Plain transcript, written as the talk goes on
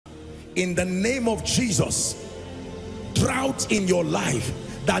in the name of Jesus, drought in your life,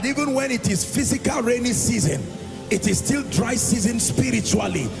 that even when it is physical rainy season, it is still dry season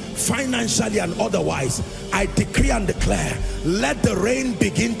spiritually, financially and otherwise. I decree and declare, let the rain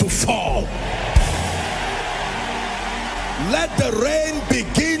begin to fall. Let the rain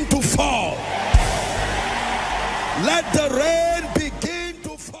begin to fall. Let the rain begin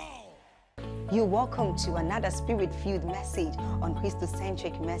to fall. You're welcome to another spirit-filled message on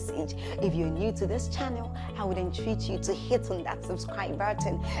Christocentric Message. If you're new to this channel, I would entreat you to hit on that subscribe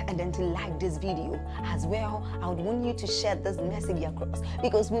button and then to like this video. As well, I would want you to share this message across,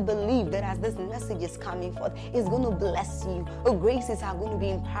 because we believe that as this message is coming forth, it's going to bless you. Graces are going to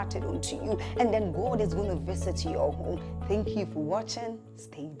be imparted unto you, and then God is going to visit your home. Thank you for watching.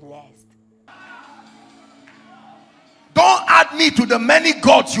 Stay blessed. Don't add me to the many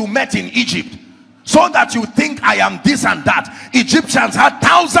gods you met in Egypt, so that you think I am this and that. Egyptians had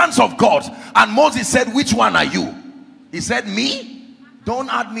thousands of gods, and Moses said, which one are you? He said, me? Don't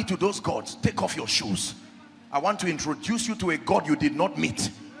add me to those gods. Take off your shoes. I want to introduce you to a God you did not meet.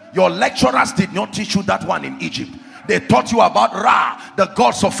 Your lecturers did not teach you that one in Egypt. They taught you about Ra, the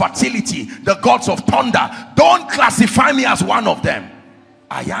gods of fertility, the gods of thunder. Don't classify me as one of them.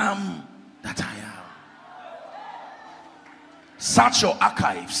 I am that I am. Search your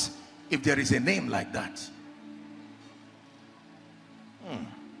archives if there is a name like that.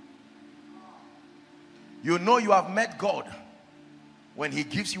 You know you have met God when he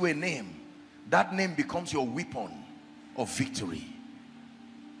gives you a name. That name becomes your weapon of victory.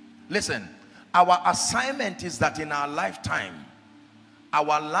 Listen, our assignment is that in our lifetime,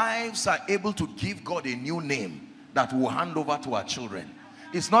 our lives are able to give God a new name that we'll hand over to our children.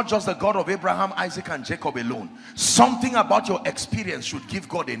 It's not just the God of Abraham, Isaac and Jacob alone. Something about your experience should give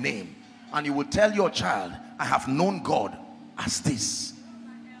God a name, and you will tell your child, I have known God as this.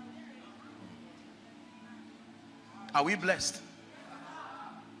 Are we blessed?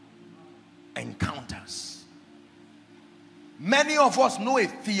 Encounters. Many of us know a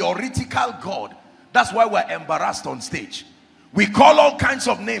theoretical God. That's why we're embarrassed on stage. We call all kinds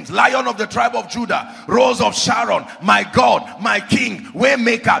of names: Lion of the tribe of Judah, Rose of Sharon, my God, my King,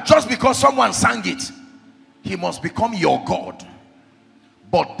 Waymaker. Just because someone sang it, he must become your God.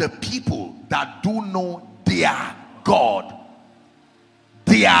 But the people that do know their God,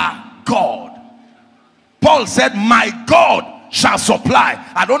 Paul said, my God shall supply.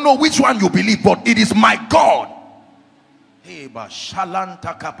 I don't know which one you believe, but it is my God.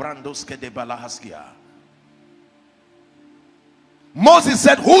 Moses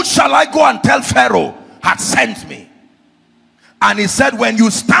said, who shall I go and tell Pharaoh had sent me? And he said, when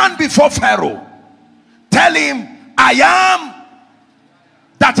you stand before Pharaoh, tell him, I am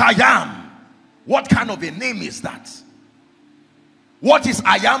that I am. What kind of a name is that? What is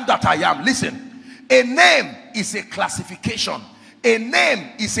I am that I am? Listen, a name is a classification. A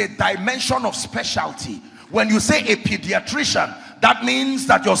name is a dimension of specialty. When you say a pediatrician, that means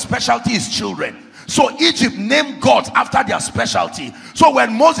that your specialty is children. So Egypt named gods after their specialty. So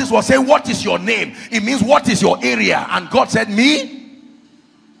when Moses was saying, what is your name? It means, what is your area? And God said, me?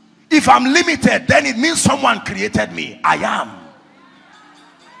 If I'm limited, then it means someone created me. I am.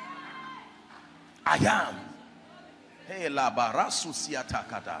 I am.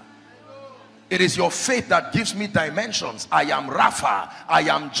 It is your faith that gives me dimensions. I am Rapha. I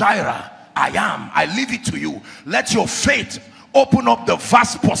am Jireh. I am. I leave it to you. Let your faith open up the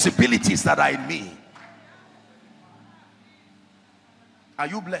vast possibilities that are in me. Are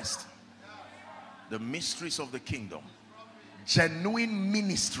you blessed? The mysteries of the kingdom. Genuine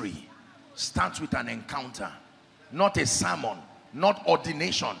ministry starts with an encounter, not a sermon, not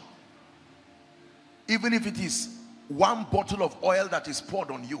ordination. Even if it is one bottle of oil that is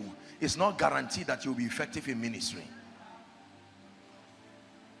poured on you, it's not guaranteed that you'll be effective in ministry.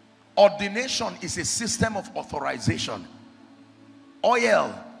 Ordination is a system of authorization.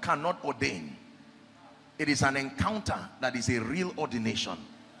 Oil cannot ordain. It is an encounter that is a real ordination.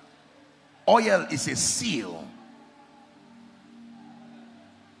 Oil is a seal.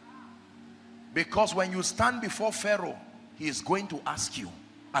 Because when you stand before Pharaoh, he is going to ask you.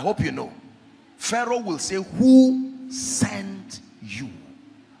 I hope you know. Pharaoh will say, who sent you?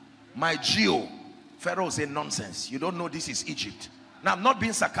 My Geo. Pharaoh will say, nonsense. You don't know this is Egypt. Now, I'm not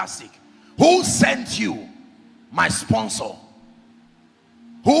being sarcastic. Who sent you? My sponsor.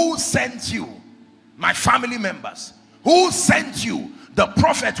 Who sent you? My family members. Who sent you? The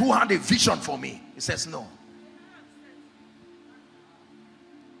prophet who had a vision for me. He says no.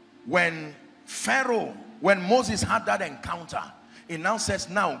 When Moses had that encounter, he now says,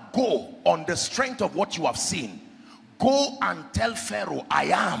 now go on the strength of what you have seen. go and tell Pharaoh, I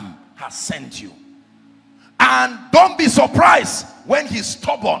am has sent you. And don't be surprised when he's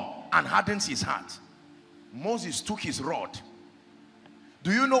stubborn and hardens his heart. Moses took his rod.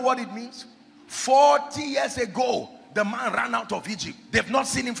 Do you know what it means? 40 years ago, the man ran out of Egypt. They've not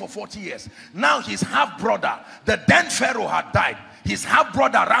seen him for 40 years. Now his half-brother, the then Pharaoh, had died. His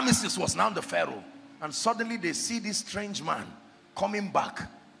half-brother Ramesses was now the Pharaoh. And suddenly they see this strange man coming back.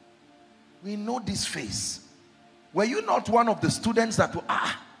 We know this face. Were you not one of the students that were,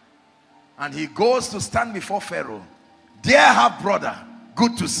 and he goes to stand before Pharaoh. Dear half-brother,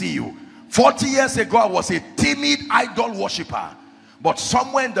 good to see you. 40 years ago, I was a timid idol worshiper. But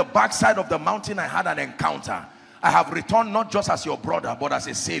somewhere in the backside of the mountain, I had an encounter. I have returned not just as your brother, but as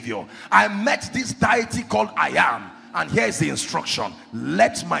a savior. I met this deity called I Am. And here is the instruction.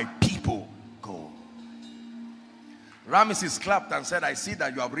 Let my people go. Ramesses clapped and said, I see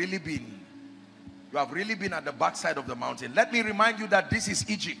that you have really been at the backside of the mountain. Let me remind you that this is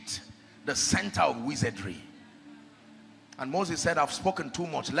Egypt, the center of wizardry. And Moses said, I've spoken too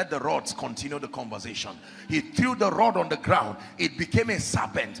much. Let the rods continue the conversation. He threw the rod on the ground. It became a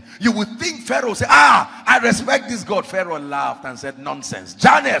serpent. You would think Pharaoh said, I respect this God. Pharaoh laughed and said, nonsense.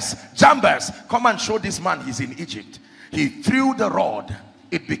 Jambers, come and show this man he's in Egypt. He threw the rod.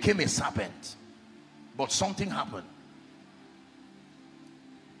 It became a serpent. But something happened.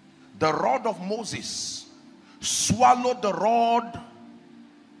 The rod of Moses swallowed the rod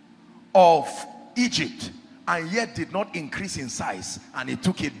of Egypt, and yet did not increase in size, and he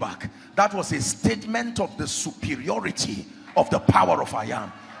took it back. That was a statement of the superiority of the power of I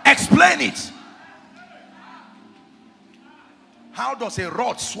Am. Explain it. How does a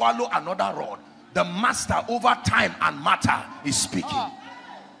rod swallow another rod? The master over time and matter is speaking.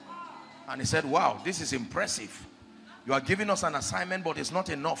 And he said, wow, this is impressive. You are giving us an assignment, but it's not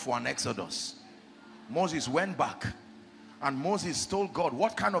enough for an exodus. Moses went back, and Moses told God,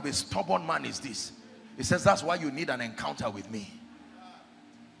 what kind of a stubborn man is this? He says, that's why you need an encounter with me.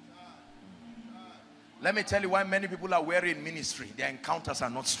 Let me tell you why many people are weary in ministry. Their encounters are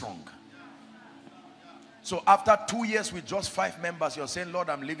not strong. So after 2 years with just 5 members, you're saying, Lord,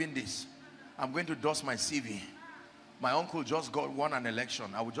 I'm leaving this. I'm going to dust my CV. My uncle just won an election.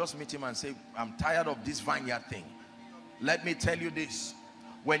 I would just meet him and say, I'm tired of this vineyard thing. Let me tell you this.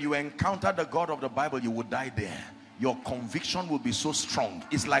 When you encounter the God of the Bible, you will die there. Your conviction will be so strong.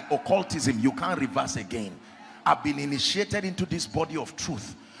 It's like occultism. You can't reverse again. I've been initiated into this body of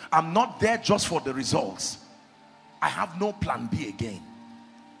truth. I'm not there just for the results. I have no plan B again.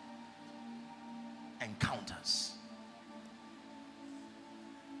 Encounters.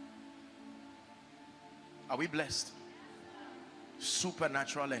 Are we blessed?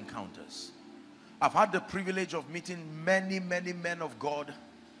 Supernatural encounters. I've had the privilege of meeting many men of God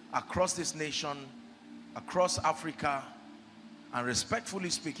across this nation, across Africa, and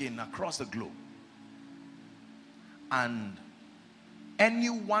respectfully speaking, across the globe. And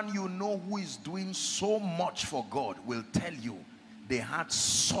anyone you know who is doing so much for God will tell you they had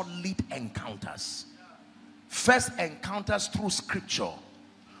solid encounters. First encounters through scripture,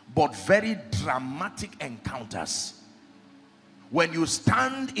 but very dramatic encounters. When you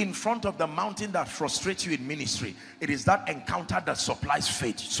stand in front of the mountain that frustrates you in ministry, it is that encounter that supplies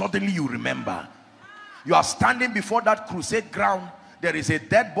faith. Suddenly you remember. You are standing before that crusade ground. There is a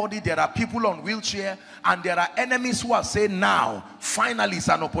dead body. There are people on wheelchair. And there are enemies who are saying, now, finally it's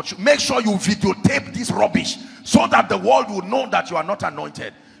an opportunity. Make sure you videotape this rubbish so that the world will know that you are not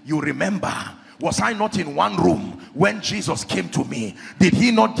anointed. You remember, was I not in one room when Jesus came to me? Did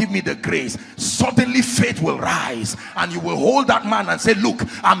he not give me the grace? Suddenly faith will rise, and you will hold that man and say, look,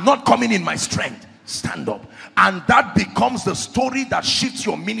 I'm not coming in my strength. Stand up. And that becomes the story that shifts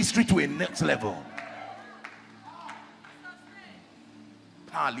your ministry to a next level.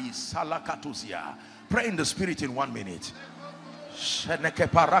 Pray in the spirit in 1 minute.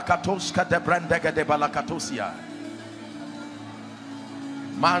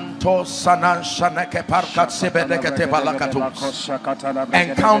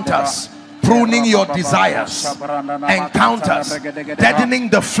 Encounters, pruning your desires. Encounters, deadening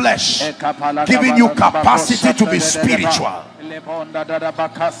the flesh, giving you capacity to be spiritual.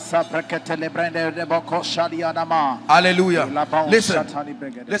 Hallelujah.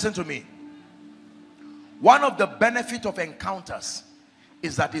 Listen to me. One of the benefits of encounters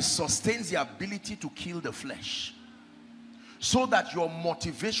is that it sustains the ability to kill the flesh, so that your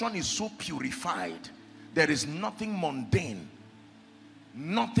motivation is so purified. There is nothing mundane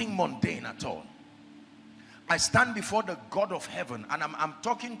at all. I stand before the God of heaven, and I'm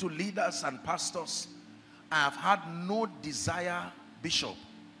talking to leaders and pastors. I have had no desire, Bishop,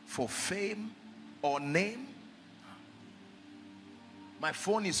 for fame or name. My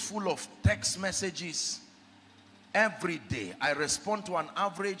phone is full of text messages every day. I respond to an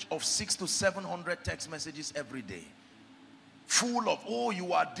average of 600 to 700 text messages every day. Full of, oh,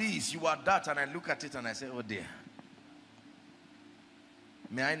 you are this, you are that. And I look at it and I say, oh dear.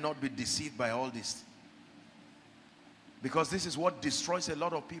 May I not be deceived by all this. Because this is what destroys a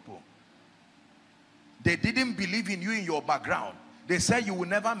lot of people. They didn't believe in you in your background. They said you will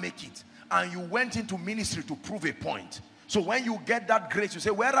never make it. And you went into ministry to prove a point. So when you get that grace, you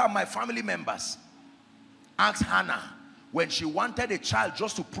say, where are my family members? Ask Hannah. When she wanted a child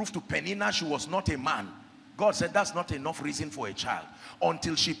just to prove to Peninnah she was not a man, God said that's not enough reason for a child.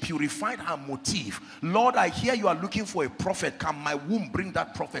 Until she purified her motive. Lord, I hear you are looking for a prophet. Can my womb bring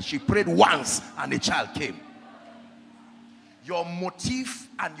that prophet? She prayed once and a child came. Your motive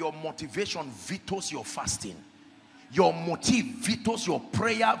and your motivation vetoes your fasting. Your motive vetoes your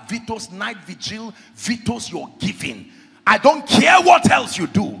prayer, vetoes night vigil, vetoes your giving. I don't care what else you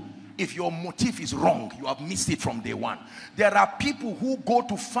do. If your motive is wrong, you have missed it from day one. There are people who go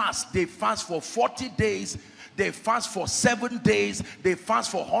to fast. They fast for 40 days. They fast for 7 days. They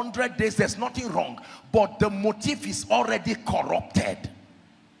fast for 100 days. There's nothing wrong. But the motive is already corrupted.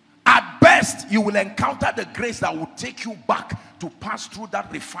 At best, you will encounter the grace that will take you back to pass through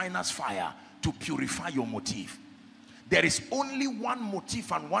that refiner's fire to purify your motive. There is only one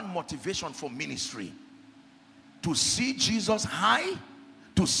motive and one motivation for ministry. To see Jesus high,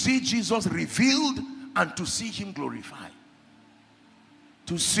 to see Jesus revealed, and to see him glorified.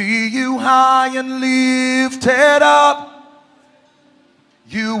 To see you high and lifted up.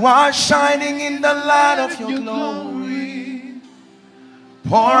 You are shining in the light of your glory.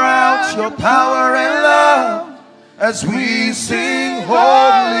 Pour out your power and love as we sing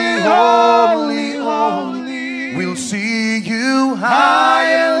holy, holy, holy. We'll see you high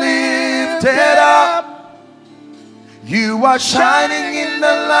and lifted up. You are shining in the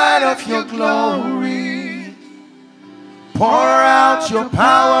light of your glory. Pour out your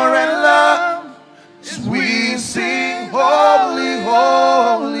power and love as we sing holy,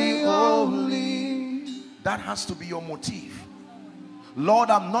 holy, holy. That has to be your motive. Lord,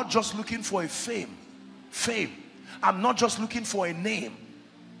 I'm not just looking for a fame. I'm not just looking for a name.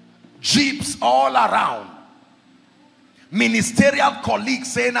 Jeeps all around. Ministerial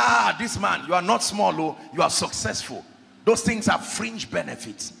colleagues saying, ah, this man, you are not small, oh, you are successful. Those things are fringe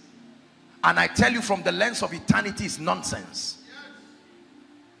benefits. And I tell you, from the lens of eternity, is nonsense.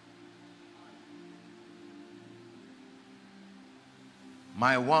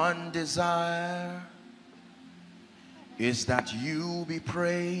 My one desire is that you be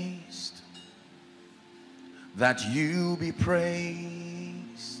praised. That you be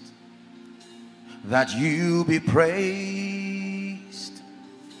praised. That you be praised.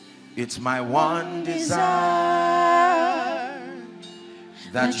 It's my one desire.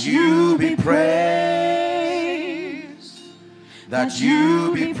 That you be praised. That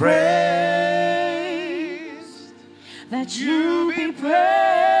you be praised. That you be praised.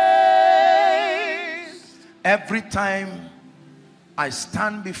 Every time I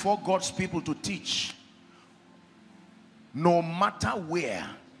stand before God's people to teach, no matter where,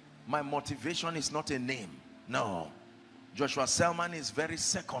 my motivation is not a name. No. Joshua Selman is very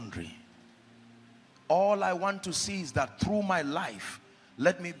secondary. All I want to see is that through my life,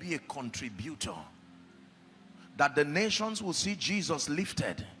 let me be a contributor. That the nations will see Jesus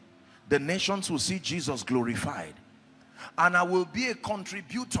lifted. The nations will see Jesus glorified. And I will be a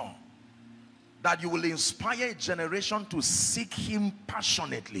contributor that you will inspire a generation to seek him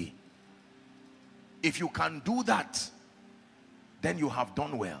passionately. If you can do that, then you have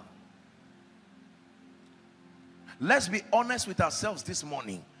done well. Let's be honest with ourselves this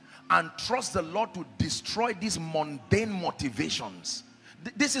morning and trust the Lord to destroy these mundane motivations.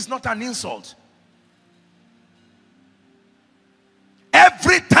 This is not an insult.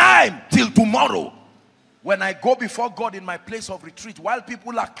 Every time till tomorrow, when I go before God in my place of retreat, while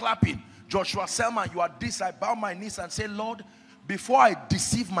people are clapping, Joshua Selman, you are this, I bow my knees and say, Lord, before I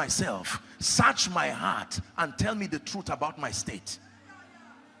deceive myself, search my heart and tell me the truth about my state.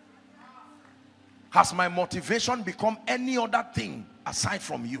 Has my motivation become any other thing aside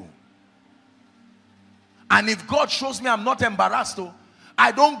from you? And if God shows me I'm not embarrassed, though,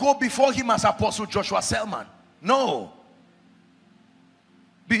 I don't go before him as Apostle Joshua Selman. No.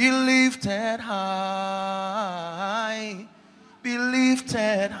 Be lifted high. Be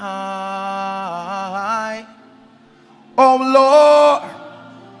lifted high. Oh Lord,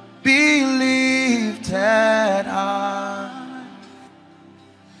 be lifted high.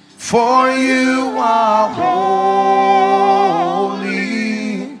 For you are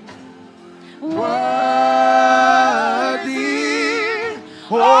holy, worthy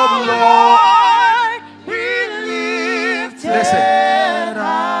Lord, listen,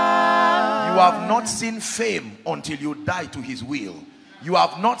 you have not seen fame until you die to his will. You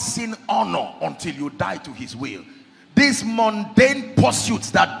have not seen honor until you die to his will. These mundane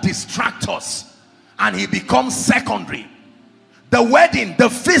pursuits that distract us, and he becomes secondary. The wedding, the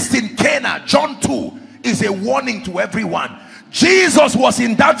feast in Cana, John 2, is a warning to everyone. Jesus was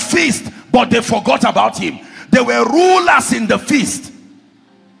in that feast, but they forgot about him. There were rulers in the feast,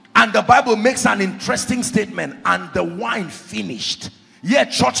 and the Bible makes an interesting statement. And the wine finished,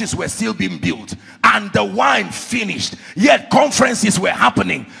 yet churches were still being built. And the wine finished, yet conferences were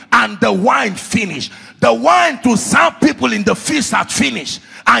happening. And the wine finished. The wine to serve people in the feast had finished,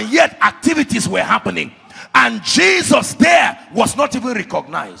 and yet activities were happening. And Jesus there was not even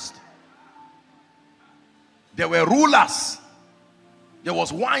recognized. There were rulers. There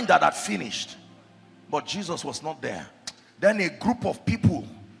was wine that had finished, but Jesus was not there. Then a group of people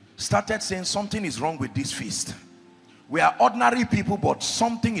started saying something is wrong with this feast. We are ordinary people, but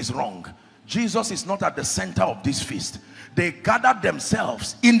something is wrong. Jesus is not at the center of this feast. They gathered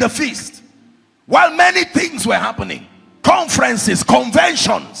themselves in the feast while many things were happening. Conferences,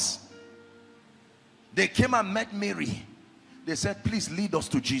 conventions. They came and met Mary. They said, please lead us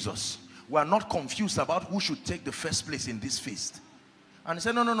to Jesus. We are not confused about who should take the first place in this feast. And he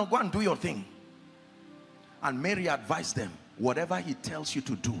said, no, go and do your thing. And Mary advised them, whatever he tells you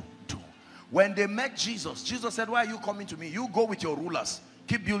to do, do. When they met Jesus, Jesus said, why are you coming to me? You go with your rulers.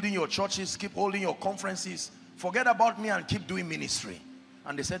 Keep building your churches, keep holding your conferences. Forget about me and keep doing ministry.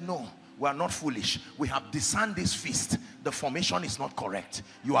 And they said, no, we are not foolish. We have discerned this feast. The formation is not correct.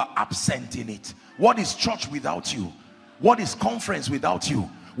 You are absent in it. What is church without you? What is conference without you?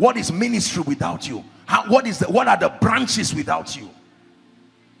 What is ministry without you? What are the branches without you?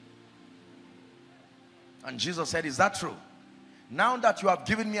 And Jesus said, is that true? Now that you have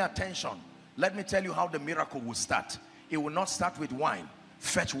given me attention, let me tell you how the miracle will start. It will not start with wine.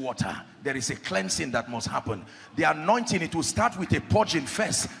 Fetch water. There is a cleansing that must happen. The anointing, it will start with a purging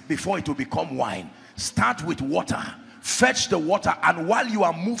first before it will become wine. Start with water. Fetch the water, and while you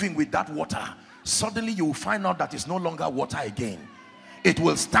are moving with that water, suddenly you will find out that it's no longer water again. It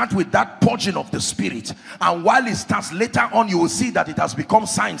will start with that purging of the spirit, and while it starts, later on you will see that it has become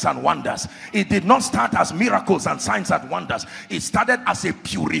signs and wonders. It did not start as miracles and signs and wonders. It started as a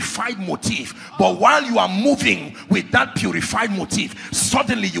purified motif, but while you are moving with that purified motif,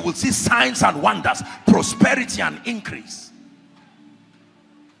 suddenly you will see signs and wonders, prosperity and increase.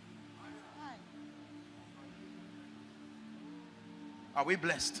 Are we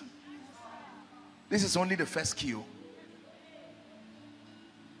blessed? This is only the first key.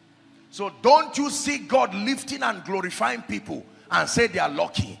 So don't you see God lifting and glorifying people and say they are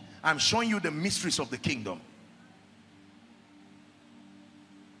lucky. I'm showing you the mysteries of the kingdom.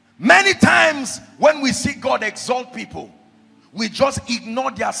 Many times when we see God exalt people, we just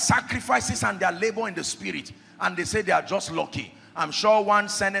ignore their sacrifices and their labor in the spirit, and they say they are just lucky. I'm sure one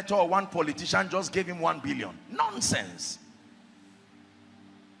senator or one politician just gave him 1 billion. Nonsense.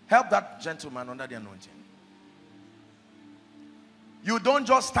 Help that gentleman under the anointing. You don't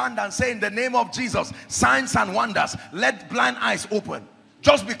just stand and say, in the name of Jesus, signs and wonders, let blind eyes open,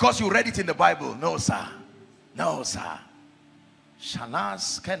 just because you read it in the Bible. No, sir. No, sir.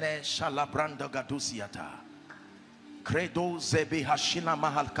 Shanas kene shalabranda gadusiata. Credo zebe hashina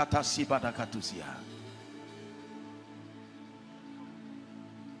mahal kata sibada katusia.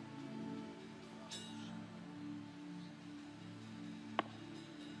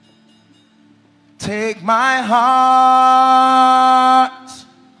 Take my heart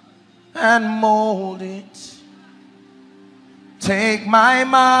and mold it. Take my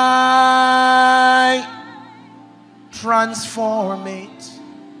mind, transform it.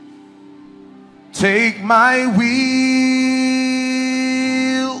 Take my will,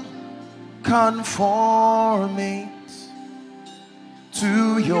 conform it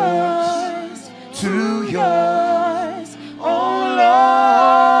to yours, to yours, oh Lord.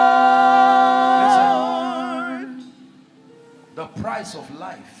 The price of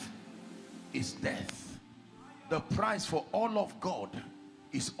life is death. The price for all of God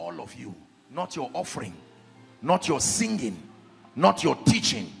is all of you. Not your offering, not your singing, not your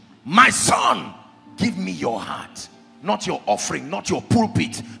teaching. My son, give me your heart. Not your offering, not your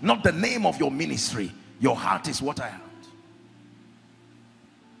pulpit, not the name of your ministry. Your heart is what I have.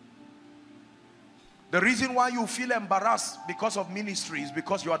 The reason why you feel embarrassed because of ministry is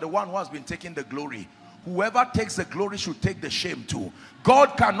because you are the one who has been taking the glory. Whoever takes the glory should take the shame too.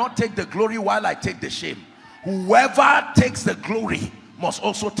 God cannot take the glory while I take the shame. Whoever takes the glory must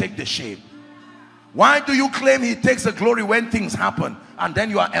also take the shame. Why do you claim he takes the glory when things happen and then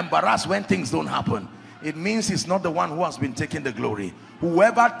you are embarrassed when things don't happen, it means it's not the one who has been taking the glory.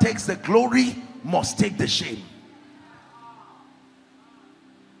 Whoever takes the glory must take the shame.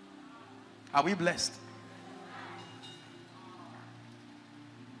 Are we blessed?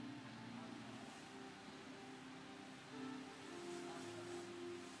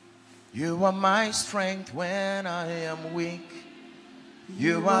 You are my strength when I am weak.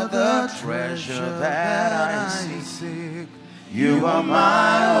 You are the treasure that I seek. You are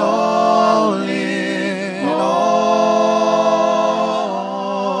my all in all.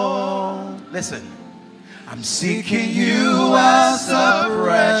 Listen, I'm seeking you as a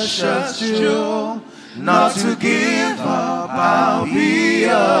precious jewel. Not to give up, I'll be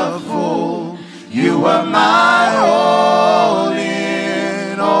a fool. You are my all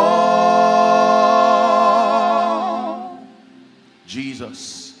in all.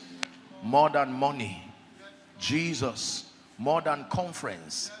 Jesus, more than money. Jesus, more than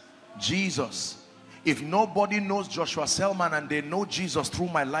conference. Jesus, if nobody knows Joshua Selman and they know Jesus through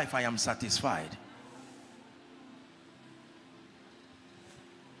my life, I am satisfied.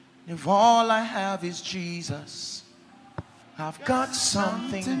 If all I have is Jesus, I've got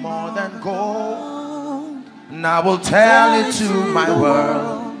something more than gold, and I will tell it to my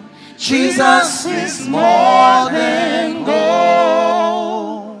world. Jesus is more than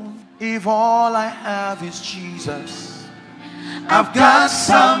gold. If all I have is Jesus, I've got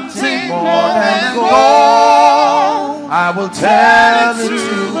something more than gold. I will tell it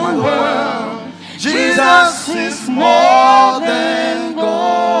to my world. Jesus is more than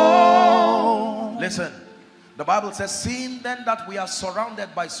gold. Listen, the Bible says, seeing then that we are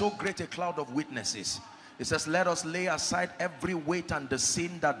surrounded by so great a cloud of witnesses, it says, let us lay aside every weight and the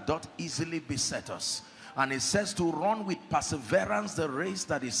sin that doth easily beset us. And it says to run with perseverance the race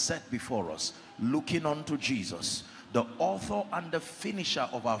that is set before us, looking unto Jesus, the author and the finisher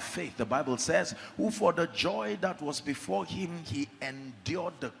of our faith. The Bible says, who for the joy that was before him, he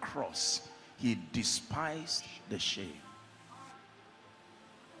endured the cross. He despised the shame.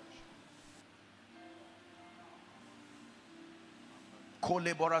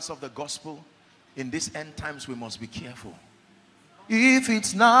 Co-laborers of the gospel, in these end times we must be careful. If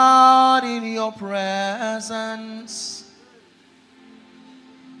it's not in your presence,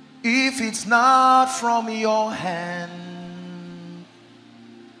 if it's not from your hand,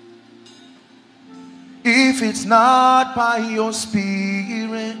 if it's not by your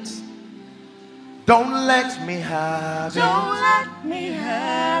spirit, don't let me have it. Don't let me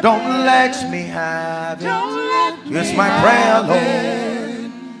have Don't it. let me have it. Don't let me It's my prayer,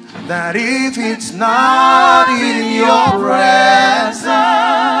 Lord, that if it's not in your presence,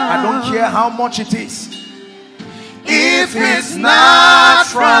 I don't care how much it is. If it's not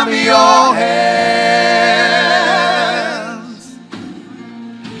from your hands,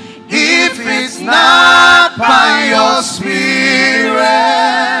 if it's not by your spirit,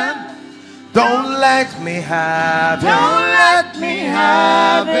 don't let me have it. Don't let me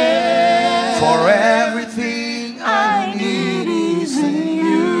have it. For everything I need is in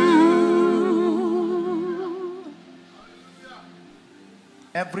you.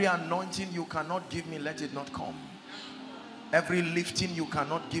 Every anointing you cannot give me, let it not come. Every lifting you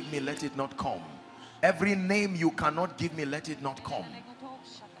cannot give me, let it not come. Every name you cannot give me, let it not come.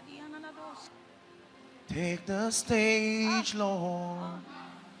 Take the stage, Lord.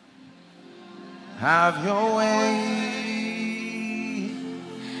 Have your way.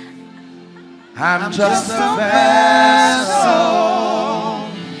 I'm just a vessel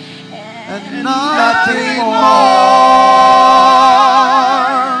and nothing more.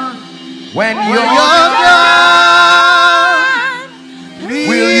 When you're done,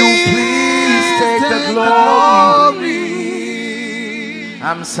 will you please take the glory?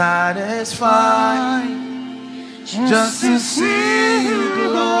 I'm satisfied just to see you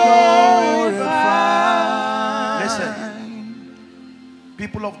glorified. Listen,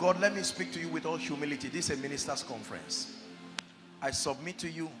 people of God, let me speak to you with all humility. This is a minister's conference. I submit to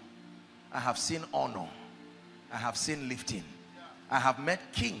you, I have seen honor, I have seen lifting, I have met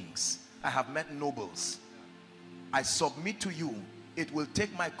kings, I have met nobles. I submit to you, it will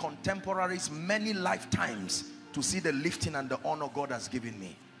take my contemporaries many lifetimes to see the lifting and the honor God has given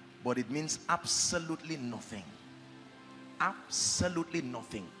me, but it means absolutely nothing. Absolutely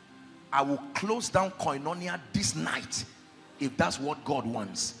nothing. I will close down Koinonia this night if that's what God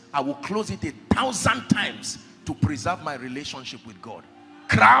wants. I will close it 1,000 times to preserve my relationship with God.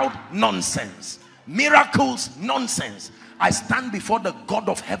 Crowd, nonsense. Miracles, nonsense. I stand before the God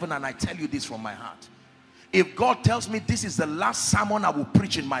of heaven and I tell you this from my heart. If God tells me this is the last sermon I will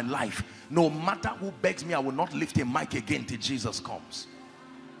preach in my life, no matter who begs me, I will not lift a mic again till Jesus comes.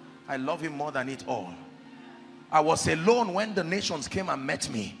 I love him more than it all. I was alone when the nations came and met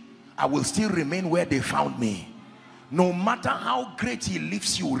me. I will still remain where they found me. No matter how great he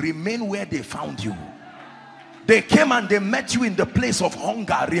lifts you, remain where they found you. They came and they met you in the place of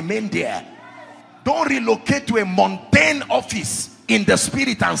hunger, remain there. Don't relocate to a mundane office in the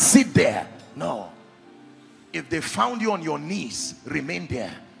spirit and sit there. No. If they found you on your knees, remain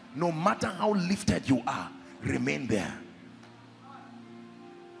there. No matter how lifted you are, remain there.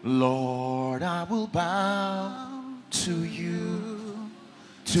 Lord, I will bow to you,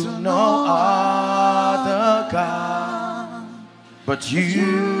 to no other God but you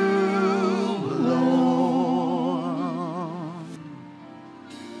alone.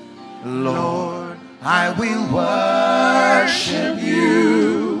 Lord, I will worship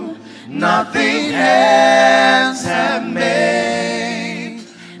you. Nothing hands have made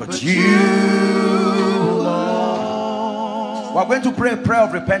but you alone. We're going to pray a prayer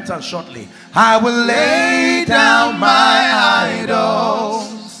of repentance shortly. I will lay down my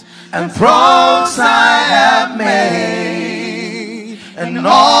idols and thrones I have made, and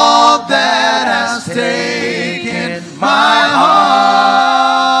all that has taken my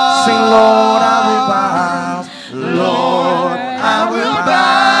heart. Sing, Lord, I will bow. Lord, I will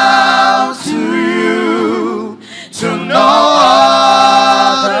bow to you, to no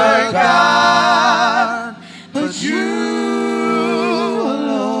other God but you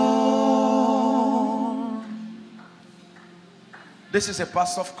alone. This is a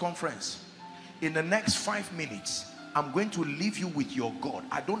pastor's conference. In the next 5 minutes, I'm going to leave you with your God.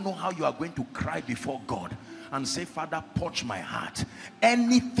 I don't know how you are going to cry before God and say, Father, purge my heart.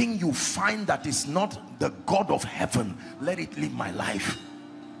 Anything you find that is not the God of heaven, let it leave my life.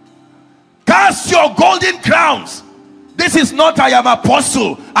 Cast your golden crowns. This is not I am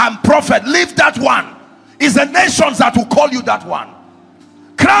apostle, I'm prophet. Leave that one. It's the nations that will call you that one.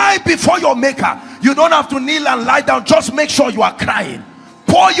 Cry before your maker. You don't have to kneel and lie down. Just make sure you are crying.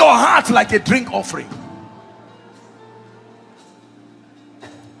 Pour your heart like a drink offering.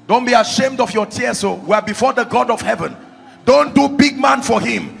 Don't be ashamed of your tears. So we are before the God of heaven. Don't do big man for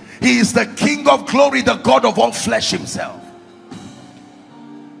him. He is the King of glory, the God of all flesh himself.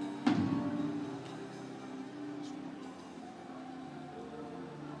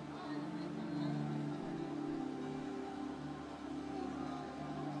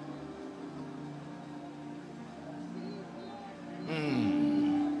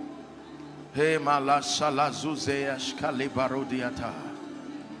 Hey, malashala zuzeyash kalibarodiata.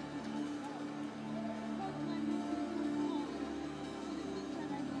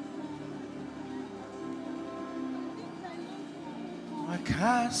 I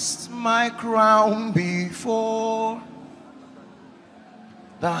cast my crown before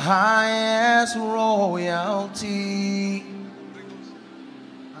the highest royalty.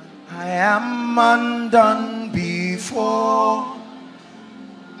 I am undone before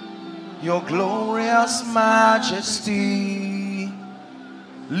your glorious majesty.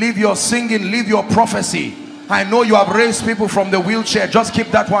 Leave your singing, leave your prophecy. I know you have raised people from the wheelchair. Just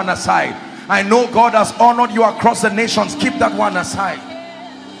keep that one aside. I know God has honored you across the nations. Keep that one aside.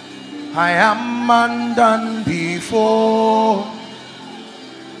 I am undone before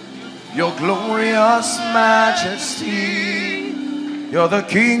your glorious majesty. You're the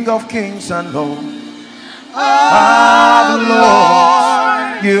King of kings and Lord of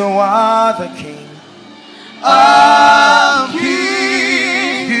lords. You are the King of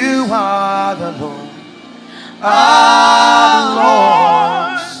kings. You are the Lord of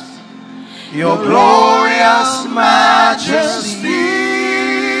lords. Your glorious majesty.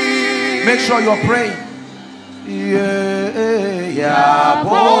 Make sure you're praying.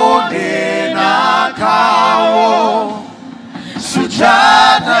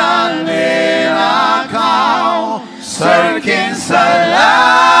 Sirkin Selman,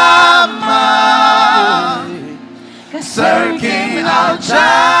 Sirkin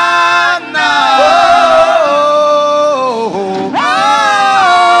Al-Jannah.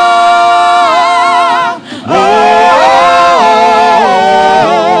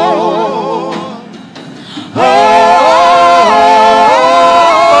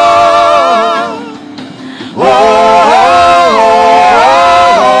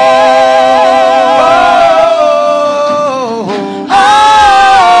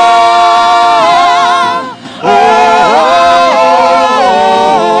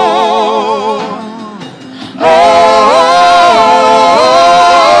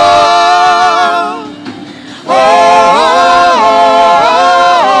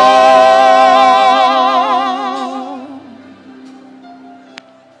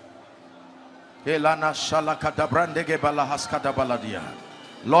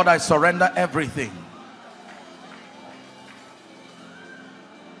 Lord, I surrender everything.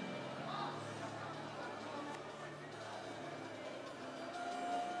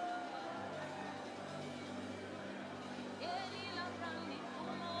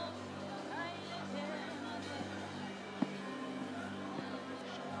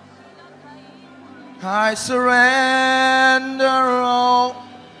 I surrender all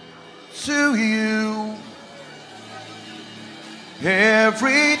to you.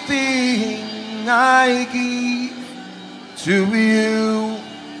 Everything I give to you.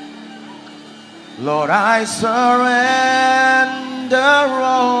 Lord, I surrender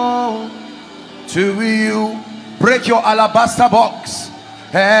all to you. Break your alabaster box.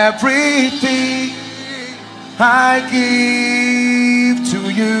 Everything I give to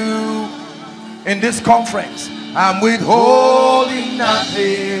you. In this conference, I'm withholding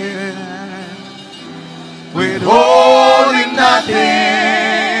nothing. Withholding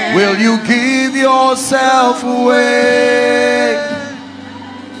nothing. Will you give yourself away?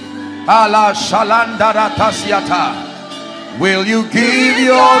 Allah shalandara tasyata. Will you give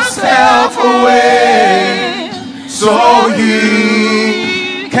yourself away so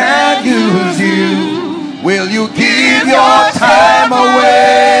He can use you? Will you give your time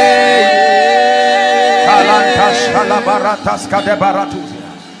away?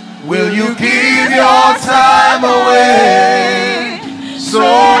 Will you give your time away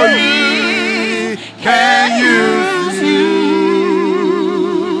so He can use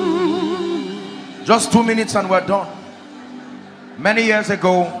you? Just 2 minutes and we're done. Many years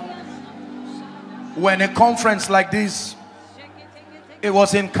ago, when a conference like this, it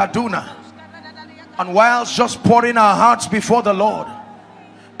was in Kaduna, and whilst just pouring our hearts before the Lord,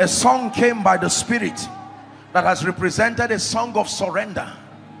 a song came by the Spirit that has represented a song of surrender.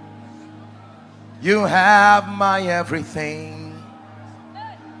 You have my everything.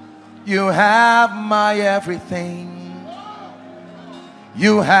 You have my everything.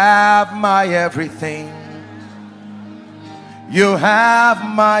 You have my everything. You have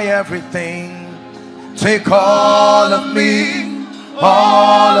my everything. Take all of me,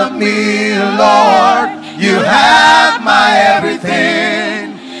 Lord. You have my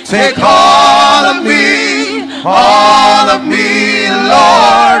everything. Take all of me, Lord.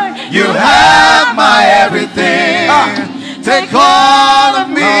 You have my everything. Take all of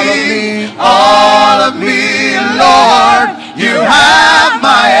me, Lord. You have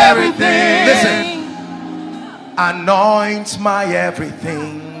my everything. Listen. Anoint my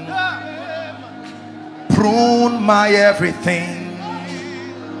everything. Prune my everything.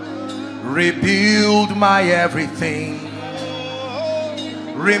 Rebuild my everything.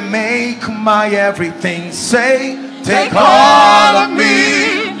 Remake my everything. Say, take all of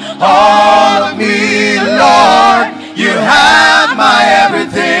me, Lord. You have my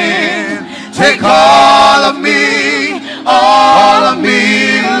everything. Take all of me,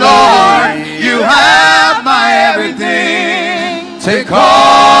 Lord. You have my everything. Take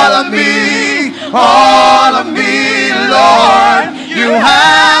all of me, Lord. You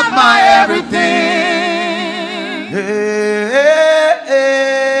have my everything. Hey,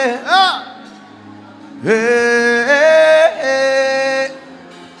 hey,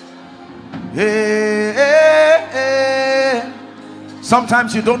 hey, hey.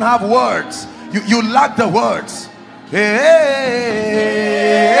 Sometimes you don't have words. You lack the words. Hey,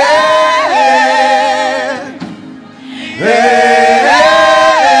 hey,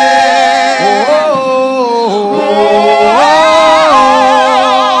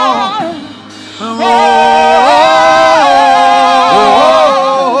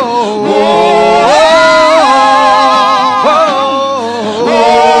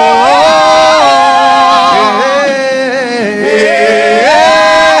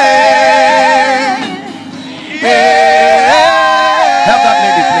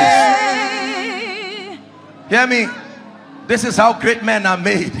 this is how great men are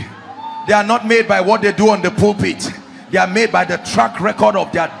made. They are not made by what they do on the pulpit. They are made by the track record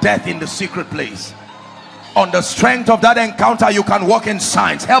of their death in the secret place. On the strength of that encounter, you can walk in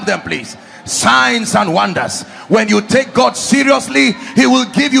signs. Help them, please. Signs and wonders. When you take God seriously, He will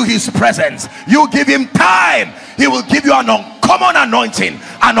give you His presence. You give Him time, He will give you an uncommon anointing,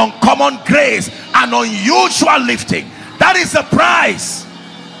 an uncommon grace, an unusual lifting. That is the price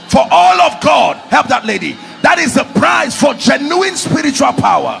for all of God. Help that lady. That is the price for genuine spiritual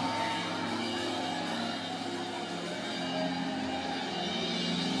power.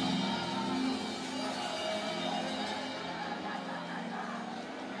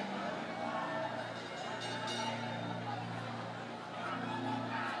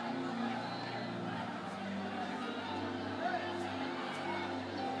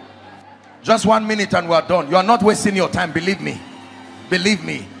 Just 1 minute and we're done. You are not wasting your time, believe me. Believe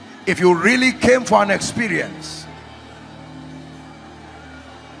me. If you really came for an experience.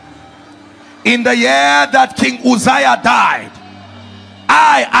 In the year that King Uzziah died,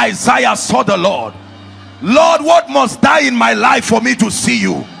 I, Isaiah, saw the Lord. Lord, what must die in my life for me to see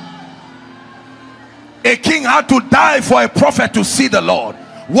you? A king had to die for a prophet to see the Lord.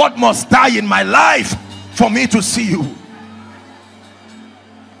 What must die in my life for me to see you?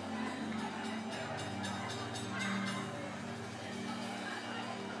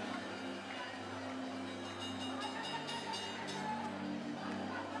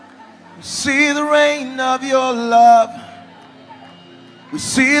 We see the rain of your love. We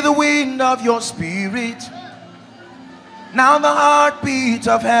see the wind of your spirit. Now the heartbeat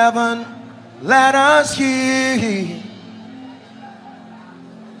of heaven, let us hear.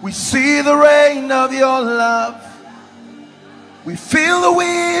 We see the rain of your love. We feel the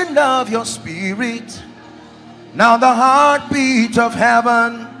wind of your spirit. Now the heartbeat of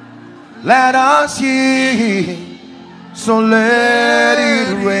heaven, let us hear. So let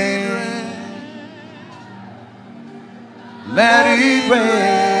it rain. Let it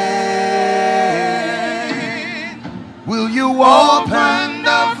rain. Will you open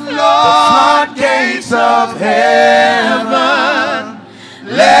the floodgates of heaven?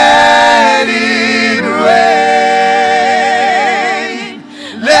 Let it rain.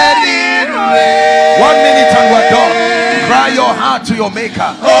 Let it rain. 1 minute and we're done. Cry your heart to your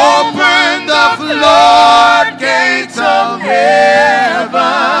maker. Open the floodgates of heaven.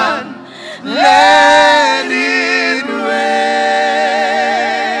 Let it rain.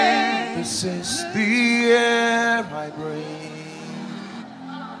 This is the air I breathe.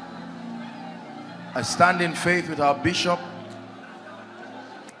 I stand in faith with our bishop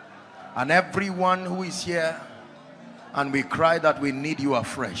and everyone who is here, and we cry that we need you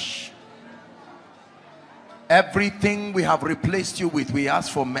afresh. Everything we have replaced you with, we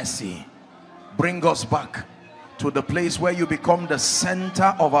ask for mercy. Bring us back to the place where you become the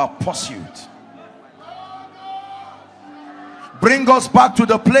center of our pursuit. Bring us back to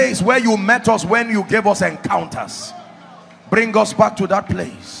the place where you met us when you gave us encounters. Bring us back to that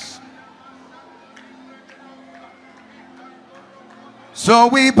place. So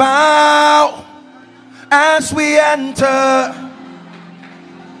we bow as we enter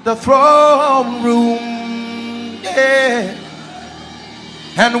the throne room, yeah.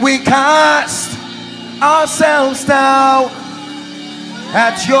 And we cast ourselves down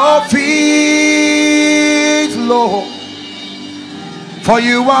at your feet, Lord. For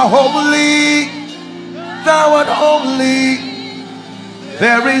you are holy, thou art holy.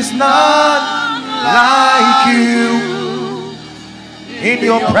 There is none like you. In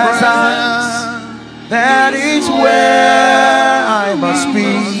your presence, that is where I must be.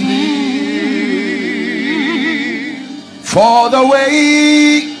 For the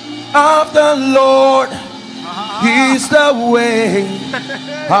way of the Lord is the way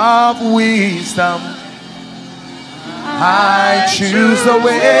of wisdom. I choose the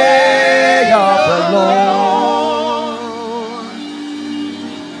way of the Lord.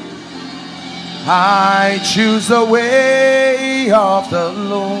 I choose the way of the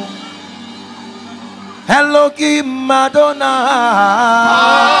Lord. Elohim Madonna.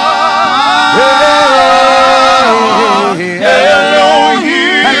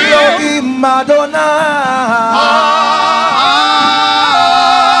 Elohim Madonna.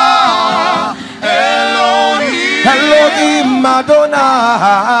 Elohim Madonna.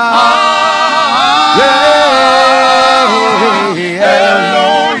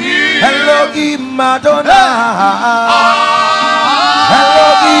 Elohim Madonna.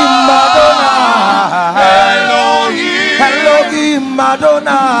 Elohim Madonna. Elohim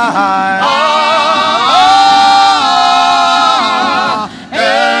Madonna.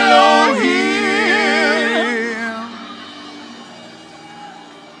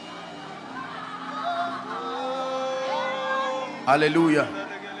 Hallelujah.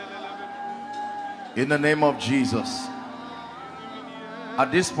 In the name of Jesus.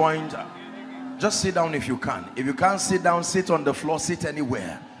 At this point, just sit down if you can. If you can't sit down, sit on the floor, sit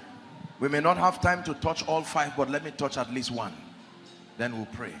anywhere. We may not have time to touch all 5, but let me touch at least 1. Then we'll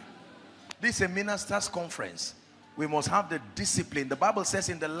pray. This is a minister's conference. We must have the discipline. The Bible says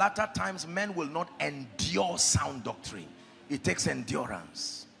in the latter times, men will not endure sound doctrine. It takes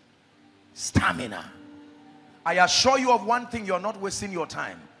endurance, stamina. I assure you of one thing, you're not wasting your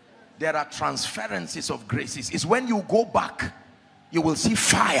time. There are transferences of graces. It's when you go back, you will see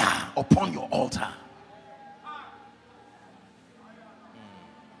fire upon your altar.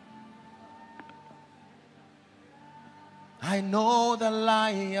 I know the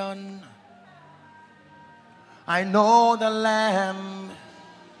lion I know the Lamb.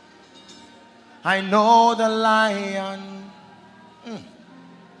 I know the Lion.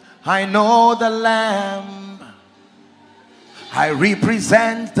 I know the Lamb. I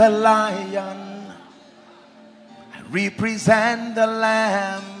represent the Lion. I represent the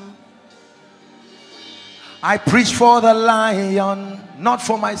Lamb. I preach for the Lion, not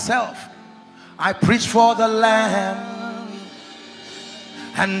for myself. I preach for the Lamb.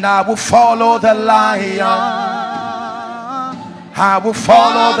 And I will follow the Lion. I will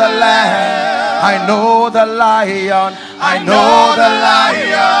follow the Lamb. I know the Lion. I know the Lion.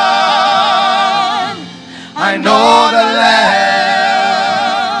 I know the Lamb.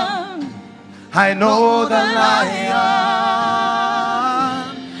 I know the Lion.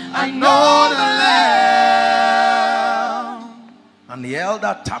 I know the Lamb. And the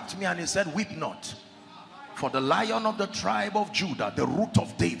elder tapped me and he said, weep not. For the Lion of the tribe of Judah, the root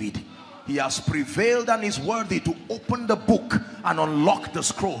of David, he has prevailed and is worthy to open the book and unlock the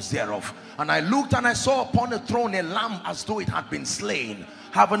scrolls thereof. And I looked and I saw upon the throne a lamb as though it had been slain,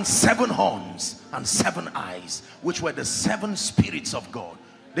 having 7 horns and 7 eyes, which were the 7 spirits of God.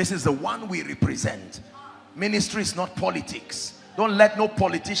 This is the one we represent. Ministry is not politics. Don't let no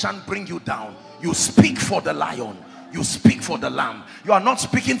politician bring you down. You speak for the Lion. You speak for the Lamb. You are not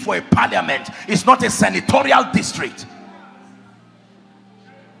speaking for a parliament. It's not a senatorial district.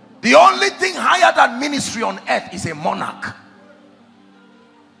 The only thing higher than ministry on earth is a monarch.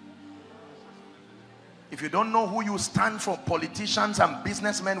 If you don't know who you stand for, politicians and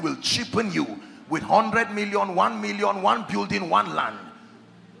businessmen will cheapen you with 100 million, 1 million, 1 building, 1 land.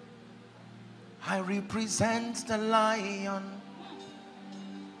 I represent the Lion.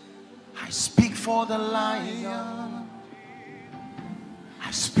 I speak for the Lion. I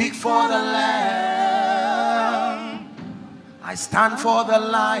speak for the Lamb. I stand for the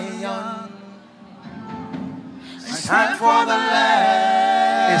Lion. I stand for the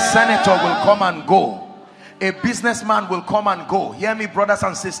Lamb. A senator will come and go. A businessman will come and go. Hear me, brothers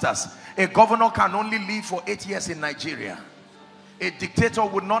and sisters. A governor can only live for 8 years in Nigeria. A dictator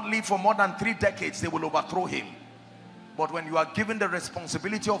would not live for more than 3 decades. They will overthrow him. But when you are given the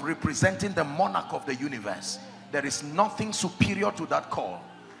responsibility of representing the monarch of the universe, there is nothing superior to that call.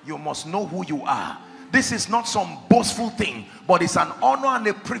 You must know who you are. This is not some boastful thing, but it's an honor and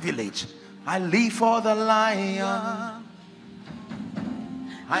a privilege. I live for the Lion.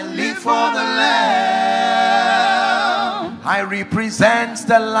 I live for the Lamb. I represent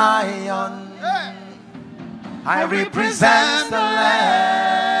the Lion. I represent the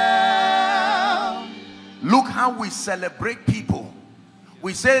Lamb. Look how we celebrate people.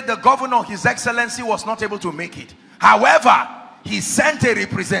 We say the governor, His Excellency, was not able to make it. However, he sent a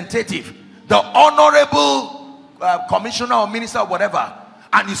representative, the honorable commissioner or minister or whatever,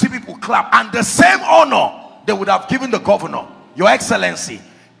 and you see people clap. And the same honor they would have given the governor, Your Excellency.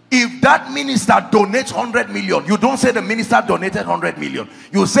 If that minister donates 100 million, you don't say the minister donated 100 million.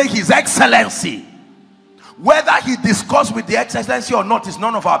 You say His Excellency. Whether he discussed with the Excellency or not is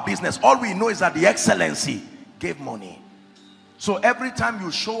none of our business. All we know is that the Excellency gave money. So every time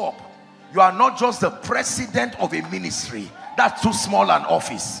you show up, you are not just the president of a ministry. That's too small an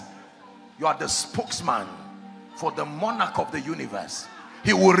office. You are the spokesman for the monarch of the universe.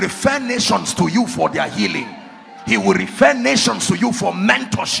 He will refer nations to you for their healing. He will refer nations to you for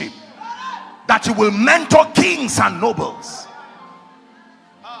mentorship. That you will mentor kings and nobles.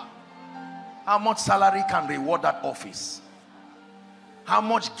 How much salary can reward that office? How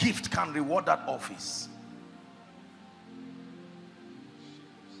much gift can reward that office?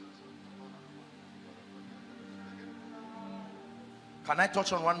 Can I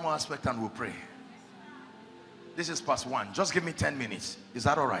touch on one more aspect and we'll pray? This is past 1. Just give me 10 minutes. Is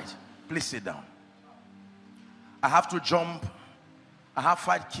that all right? Please sit down. I have to jump. I have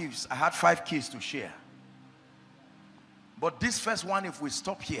 5 keys. I had 5 keys to share. But this first one, if we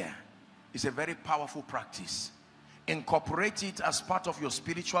stop here, is a very powerful practice. Incorporate it as part of your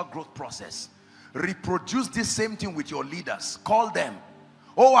spiritual growth process. Reproduce this same thing with your leaders. Call them.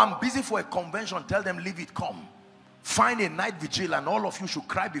 Oh, I'm busy for a convention. Tell them, leave it, come. Find a night vigil and all of you should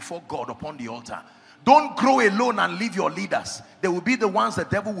cry before God upon the altar. Don't grow alone and leave your leaders. They will be the ones the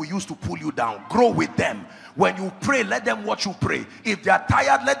devil will use to pull you down. Grow with them. When you pray, let them watch you pray. If they are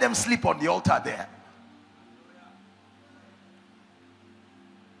tired, let them sleep on the altar there.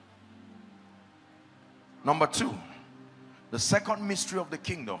 Number 2, the second mystery of the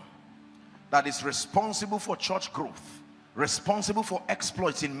kingdom that is responsible for church growth, responsible for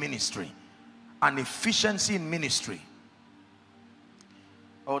exploits in ministry and efficiency in ministry.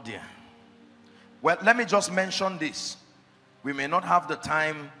 Oh dear. Well, let me just mention this. We may not have the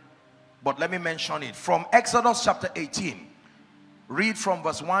time but let me mention it. From Exodus chapter 18, read from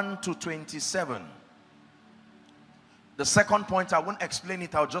verse 1 to 27. The second point, I won't explain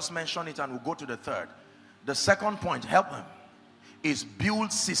it, I'll just mention it and we'll go to the third. The second point, help him, is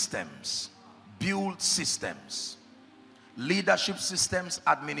build systems. Build systems. Leadership systems,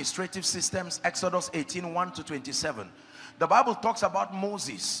 administrative systems. Exodus 18, 1 to 27. The Bible talks about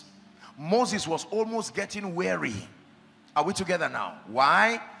Moses. Moses was almost getting weary. Are we together now?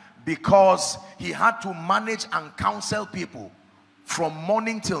 Why? Because he had to manage and counsel people from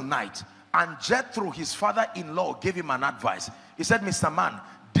morning till night. And Jethro, his father-in-law, gave him an advice. He said, Mr. Man,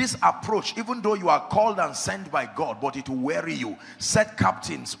 this approach, even though you are called and sent by God, but it will weary you. Set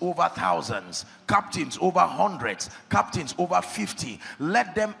captains over thousands, captains over hundreds, captains over 50.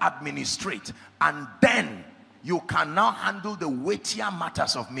 Let them administrate, and then you can now handle the weightier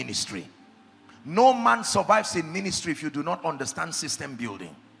matters of ministry. No man survives in ministry if you do not understand system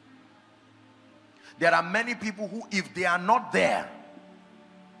building. There are many people who, if they are not there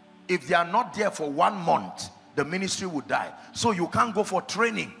for 1 month, the ministry would die. So you can't go for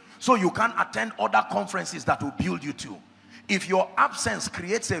training. So you can't attend other conferences that will build you too. If your absence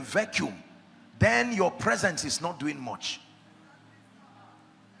creates a vacuum, then your presence is not doing much.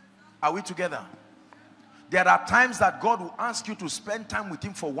 Are we together? There are times that God will ask you to spend time with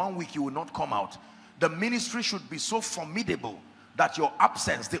him for 1 week, you will not come out. The ministry should be so formidable that your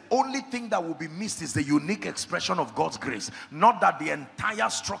absence, the only thing that will be missed is the unique expression of God's grace, not that the entire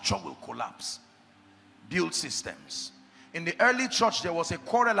structure will collapse. Build systems. In the early church, there was a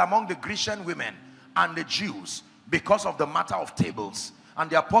quarrel among the Grecian women and the Jews because of the matter of tables. And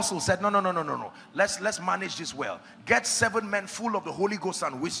the apostle said, no. Let's manage this well. Get 7 men full of the Holy Ghost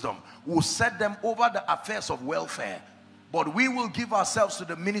and wisdom. We'll set them over the affairs of welfare. But we will give ourselves to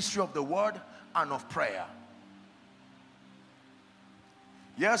the ministry of the word and of prayer.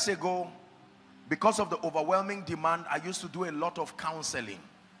 Years ago, because of the overwhelming demand, I used to do a lot of counseling.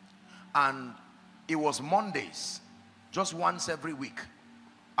 And it was Mondays, just once every week.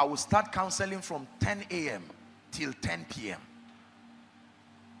 I would start counseling from 10 a.m. till 10 p.m.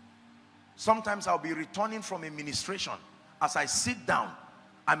 Sometimes I'll be returning from a ministration. As I sit down,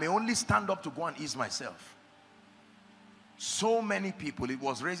 I may only stand up to go and ease myself. So many people, it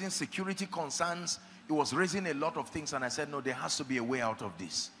was raising security concerns, it was raising a lot of things, and I said, no, there has to be a way out of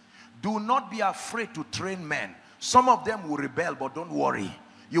this. Do not be afraid to train men. Some of them will rebel, but don't worry.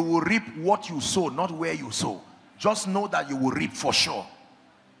 You will reap what you sow, not where you sow. Just know that you will reap for sure.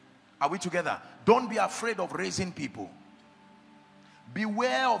 Are we together? Don't be afraid of raising people.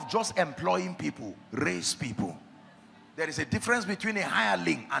 Beware of just employing people. Raise people. There is a difference between a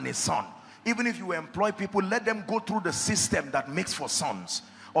hireling and a son. Even if you employ people, let them go through the system that makes for sons.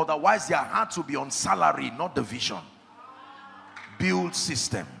 Otherwise, their hearts will be on salary, not the vision. Build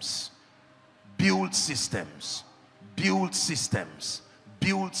systems. Build systems. Build systems.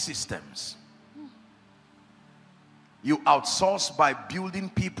 Build systems. You outsource by building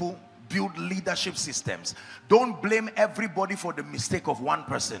people. Build leadership systems. Don't blame everybody for the mistake of one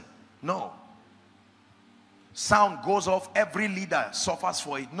person. No. Sound goes off, every leader suffers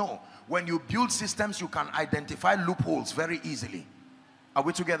for it. No. When you build systems, you can identify loopholes very easily. Are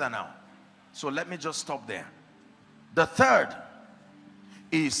we together now? So let me just stop there. The third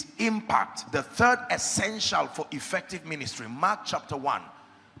is impact. The third essential for effective ministry. Mark chapter 1.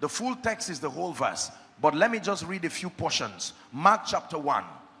 The full text is the whole verse. But let me just read a few portions. Mark chapter 1.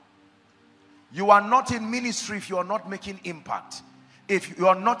 You are not in ministry if you are not making impact. If you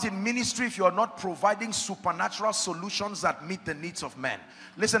are not in ministry, if you are not providing supernatural solutions that meet the needs of men.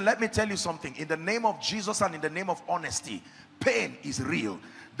 Listen, let me tell you something. In the name of Jesus and in the name of honesty, pain is real.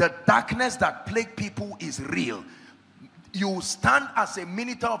 The darkness that plague people is real. You stand as a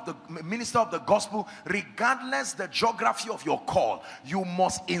minister of the gospel, regardless the geography of your call. You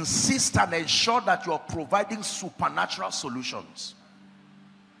must insist and ensure that you are providing supernatural solutions.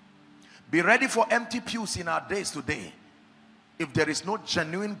 Be ready for empty pews in our days today. If there is no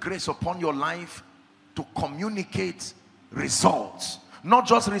genuine grace upon your life to communicate results, not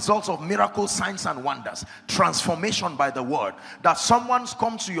just results of miracles, signs and wonders, transformation by the word, that someone's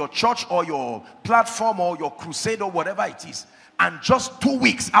come to your church or your platform or your crusade or whatever it is, and just 2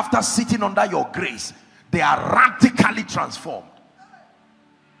 weeks after sitting under your grace, they are radically transformed.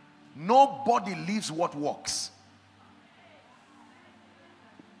 Nobody lives what works.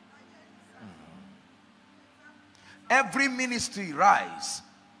 Every ministry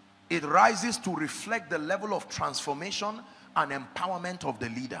it rises to reflect the level of transformation and empowerment of the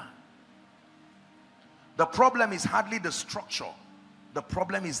leader. The problem is hardly the structure. The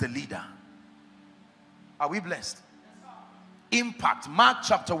problem is the leader. Are we blessed? Impact. Mark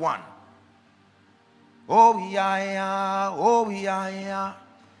chapter 1. Oh yeah, yeah, oh yeah, yeah.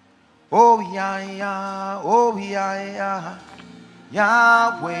 Oh yeah, yeah, oh yeah, yeah.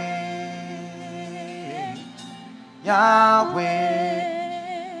 Yahweh, Yahweh.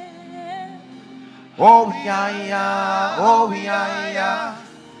 Oh yeah, yeah, oh yeah, yeah.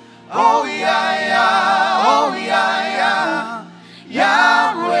 Oh yeah, yeah, oh yeah, yeah.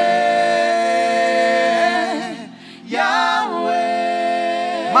 Yahweh,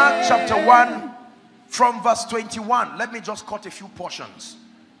 Yahweh. Mark chapter 1 from verse 21. Let me just cut a few portions.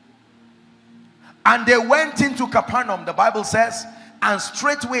 And they went into Capernaum, the Bible says, and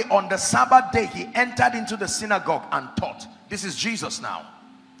straightway on the Sabbath day he entered into the synagogue and taught. This is Jesus now.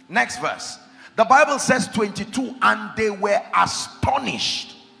 Next verse. The Bible says 22, and they were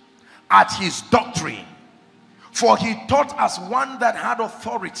astonished at his doctrine, for he taught as one that had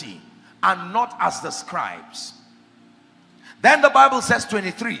authority and not as the scribes. Then the Bible says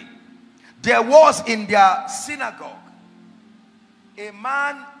 23, there was in their synagogue a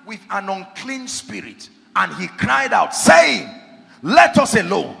man with an unclean spirit, and he cried out, saying, let us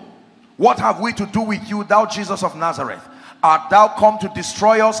alone. What have we to do with you, thou Jesus of Nazareth? Art thou come to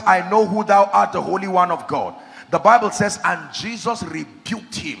destroy us? I know who thou art, the Holy One of God. The Bible says, and Jesus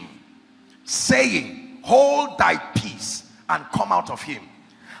rebuked him, saying, hold thy peace, and come out of him.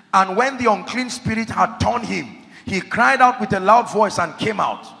 And when the unclean spirit had torn him, he cried out with a loud voice and came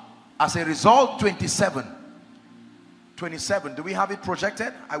out. As a result, 27. Do we have it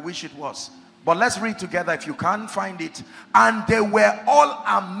projected? I wish it was. But let's read together if you can't find it. And they were all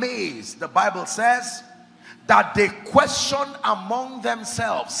amazed, the Bible says, that they questioned among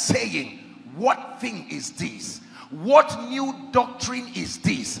themselves, saying, what thing is this? What new doctrine is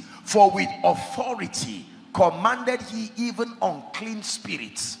this? For with authority commanded he even unclean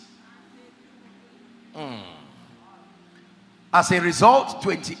spirits. As a result,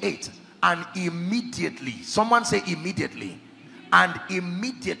 28. And immediately, someone say immediately, and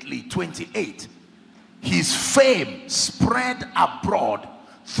immediately, 28, his fame spread abroad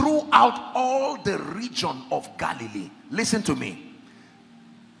throughout all the region of Galilee. Listen to me.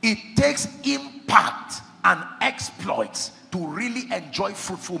 It takes impact and exploits to really enjoy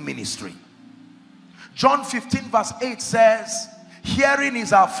fruitful ministry. John 15 verse 8 says, herein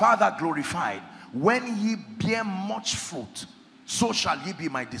is our Father glorified, when ye bear much fruit, so shall ye be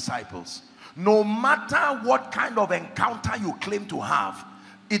my disciples. No matter what kind of encounter you claim to have,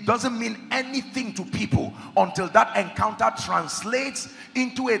 it doesn't mean anything to people until that encounter translates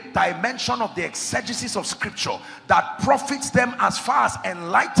into a dimension of the exegesis of scripture that profits them as far as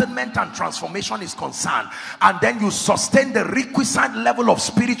enlightenment and transformation is concerned. And then you sustain the requisite level of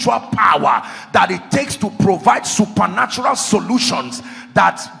spiritual power that it takes to provide supernatural solutions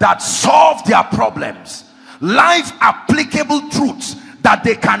that solve their problems. Life applicable truths that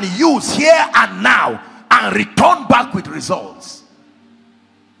they can use here and now and return back with results.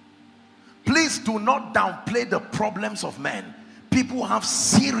 Please do not downplay the problems of men. People have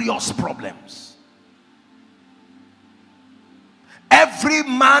serious problems. Every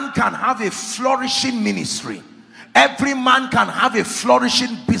man can have a flourishing ministry. Every man can have a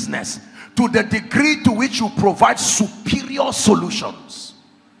flourishing business to the degree to which you provide superior solutions.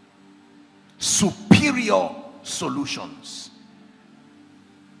 Superior solutions.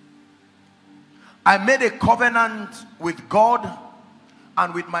 I made a covenant with God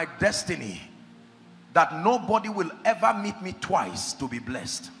and with my destiny that nobody will ever meet me twice to be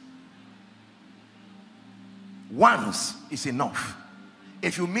blessed. Once is enough.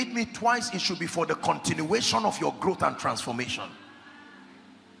 If you meet me twice, it should be for the continuation of your growth and transformation.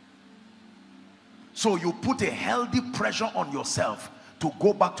 So you put a healthy pressure on yourself to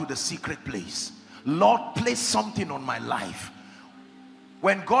go back to the secret place. Lord, place something on my life.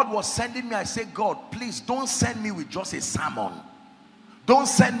 When God was sending me, I said, God, please don't send me with just a sermon. Don't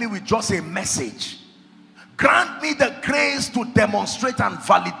send me with just a message. Grant me the grace to demonstrate and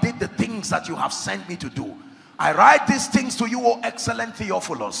validate the things that you have sent me to do. I write these things to you, O excellent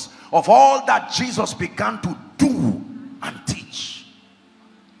Theophilus, of all that Jesus began to do and teach.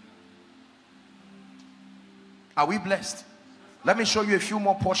 Are we blessed? Let me show you a few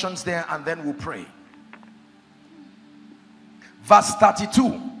more portions there and then we'll pray. Verse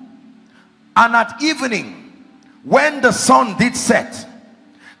 32. And at evening, when the sun did set,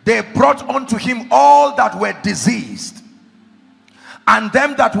 they brought unto him all that were diseased, and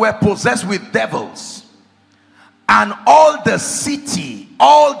them that were possessed with devils, and all the city,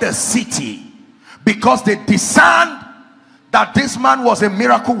 because they discerned that this man was a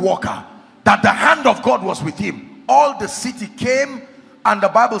miracle worker, that the hand of God was with him. All the city came, and the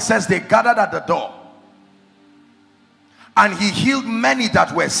Bible says they gathered at the door. And he healed many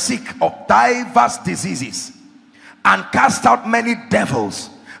that were sick of diverse diseases, and cast out many devils,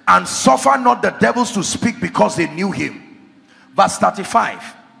 and suffered not the devils to speak, because they knew him. Verse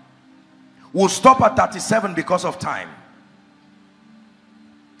 35. We'll stop at 37 because of time.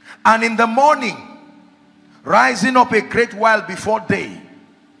 And in the morning, rising up a great while before day,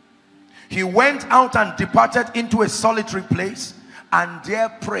 he went out and departed into a solitary place, and there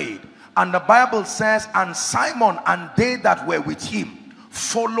prayed. And the Bible says, and Simon and they that were with him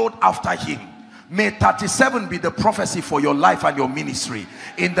followed after him. May 37 be the prophecy for your life and your ministry,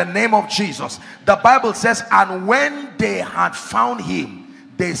 in the name of Jesus. The Bible says, and when they had found him,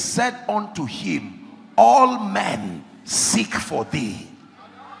 they said unto him, all men seek for thee.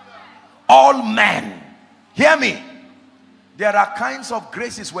 All men. Hear me. There are kinds of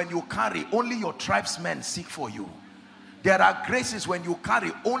graces when you carry, only your tribesmen seek for you. There are graces when you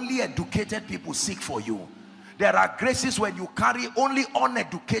carry, only educated people seek for you. There are graces when you carry, only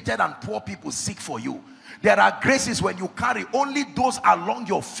uneducated and poor people seek for you. There are graces when you carry, only those along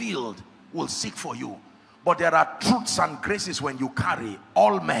your field will seek for you. But there are truths and graces when you carry,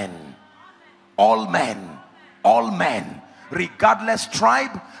 all men, all men, all men, regardless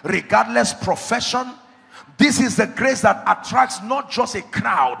tribe, regardless profession. This is the grace that attracts not just a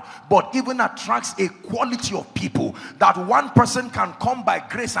crowd, but even attracts a quality of people, that one person can come by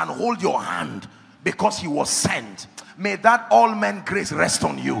grace and hold your hand because he was sent. May that all men grace rest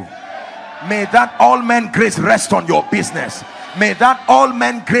on you. May that all men grace rest on your business. May that all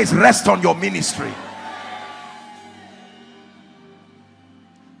men grace rest on your ministry.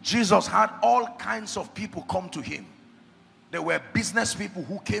 Jesus had all kinds of people come to him. There were business people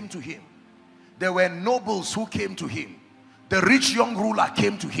who came to him. There were nobles who came to him. The rich young ruler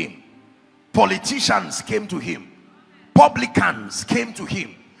came to him. Politicians came to him. Publicans came to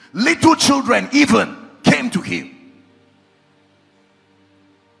him. Little children even came to him.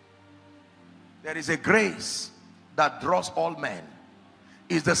 There is a grace that draws all men.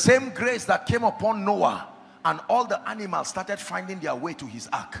 It's the same grace that came upon Noah, and all the animals started finding their way to his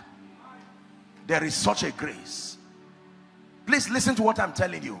ark. There is such a grace. Please listen to what I'm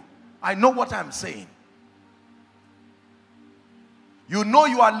telling you. I know what I'm saying. You know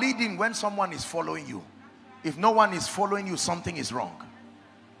you are leading when someone is following you. If no one is following you, something is wrong.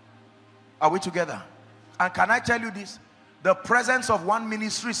 Are we together? And can I tell you this? The presence of one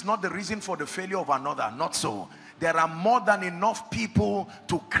ministry is not the reason for the failure of another. Not so. There are more than enough people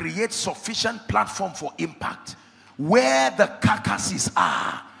to create sufficient platform for impact. Where the carcasses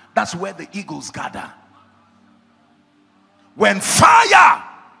are, that's where the eagles gather. When fire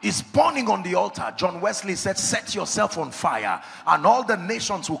is burning on the altar, John Wesley said, set yourself on fire and all the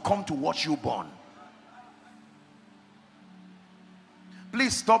nations will come to watch you burn.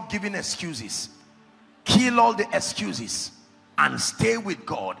 Please stop giving excuses. Kill all the excuses and stay with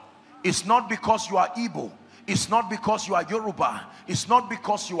God. It's not because you are Igbo. It's not because you are Yoruba. It's not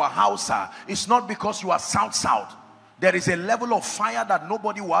because you are Hausa. It's not because you are South. There is a level of fire that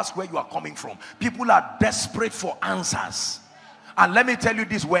nobody will ask where you are coming from. People are desperate for answers. And let me tell you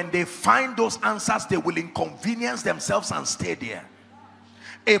this, when they find those answers, they will inconvenience themselves and stay there.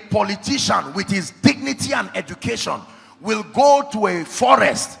 A politician with his dignity and education will go to a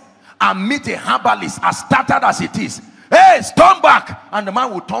forest and meet a herbalist, as started as it is. Hey, turn back! And the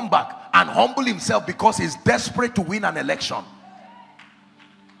man will turn back and humble himself because he's desperate to win an election.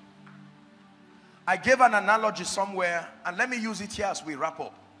 I gave an analogy somewhere, and let me use it here as we wrap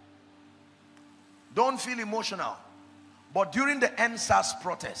up. Don't feel emotional. But during the NSAS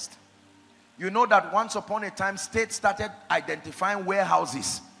protest, you know that once upon a time, states started identifying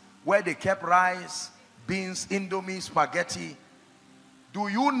warehouses where they kept rice, beans, indomie, spaghetti. Do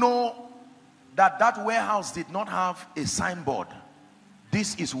you know that that warehouse did not have a signboard?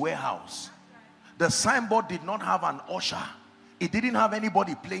 This is warehouse. The signboard did not have an usher. It didn't have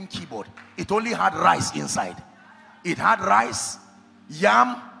anybody playing keyboard. It only had rice inside. It had rice,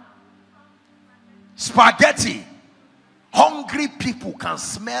 yam, spaghetti. Hungry people can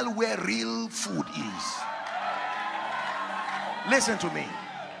smell where real food is. Listen to me.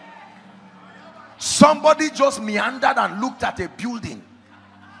 Somebody just meandered and looked at a building.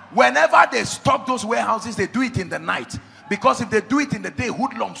 Whenever they stock those warehouses, they do it in the night. Because if they do it in the day,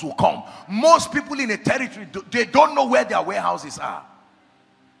 hoodlums will come. Most people in a territory, they don't know where their warehouses are.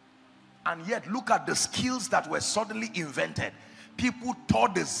 And yet, look at the skills that were suddenly invented. People tore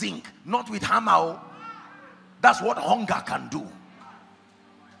the zinc, not with hammer. That's what hunger can do.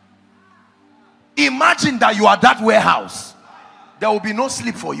 Imagine that you are that warehouse. There will be no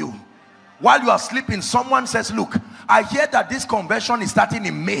sleep for you. While you are sleeping, someone says, look, I hear that this convention is starting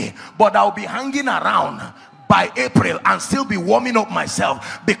in May, but I'll be hanging around by April and still be warming up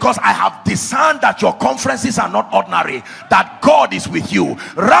myself, because I have discerned that your conferences are not ordinary, that God is with you.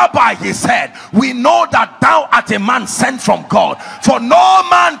 Rabbi, he said, we know that thou art a man sent from God, for no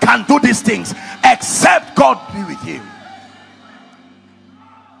man can do these things except God be with him.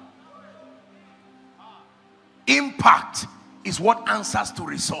 Impact is what answers to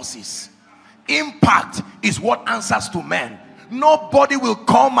resources. Impact is what answers to men. Nobody will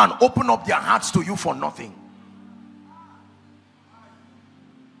come and open up their hearts to you for nothing.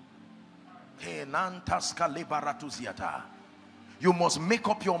 You must make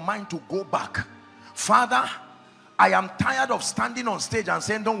up your mind to go back. Father, I am tired of standing on stage and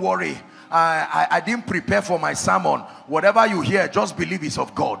saying, don't worry, I didn't prepare for my sermon. Whatever you hear, just believe it's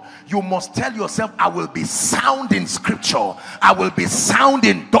of God. You must tell yourself, I will be sound in scripture. I will be sound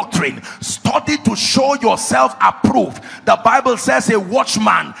in doctrine. Study to show yourself approved. The Bible says a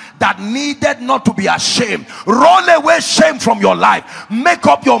watchman that needed not to be ashamed. Roll away shame from your life. Make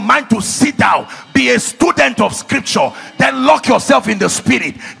up your mind to sit down. Be a student of scripture. Then lock yourself in the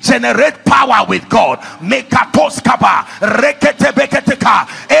spirit. Generate power with God. Let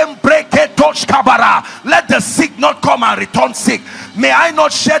the sick not come and return sick. May I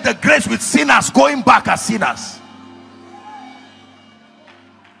not share the grace with sinners going back as sinners.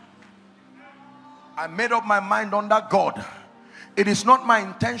 I made up my mind under God. It is not my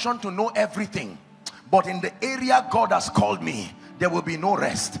intention to know everything, but in the area God has called me, there will be no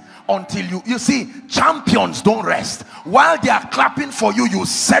rest until you see, champions don't rest. While they are clapping for you, you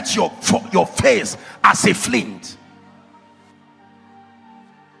set your face as a flint.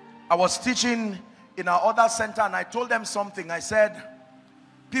 I was teaching in our other center and I told them something. I said,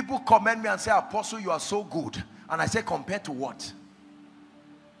 people commend me and say, Apostle, you are so good. And I say, compared to what?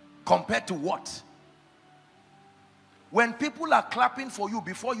 Compared to what? When people are clapping for you,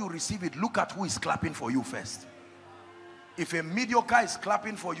 before you receive it, look at who is clapping for you first. If a mediocre is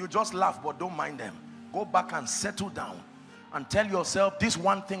clapping for you, just laugh, but don't mind them. Go back and settle down and tell yourself, this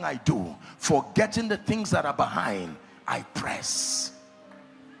one thing I do, forgetting the things that are behind, I press.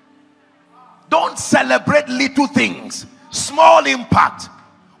 Don't celebrate little things. Small impact.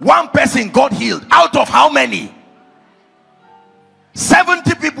 One person got healed. Out of how many?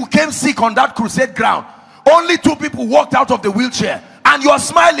 70 people came sick on that crusade ground. Only 2 people walked out of the wheelchair. And you're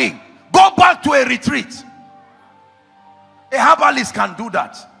smiling. Go back to a retreat. A herbalist can do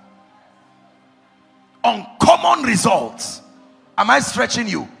that. Uncommon results. Am I stretching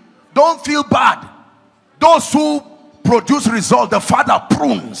you? Don't feel bad. Those who produce results, the Father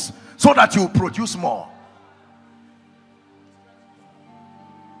prunes so that you produce more.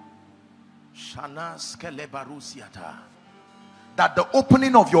 That the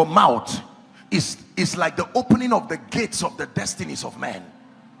opening of your mouth is like the opening of the gates of the destinies of men.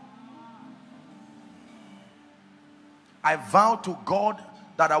 I vow to God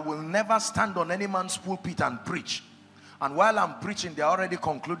that I will never stand on any man's pulpit and preach. And while I'm preaching, they're already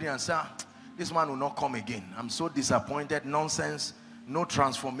concluding and say, this man will not come again. I'm so disappointed. Nonsense. No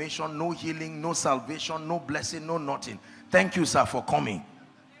transformation, no healing, no salvation, no blessing, no nothing. Thank you, sir, for coming.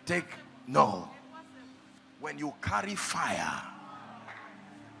 No. When you carry fire,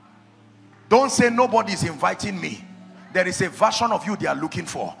 don't say nobody is inviting me. There is a version of you they are looking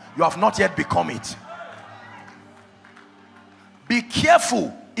for. You have not yet become it. Be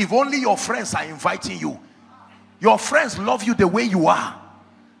careful if only your friends are inviting you. Your friends love you the way you are.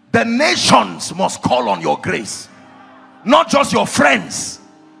 The nations must call on your grace. Not just your friends.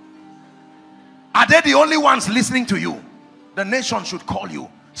 Are they the only ones listening to you? The nation should call you.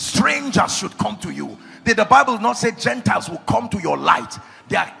 Strangers should come to you. Did the Bible not say Gentiles will come to your light?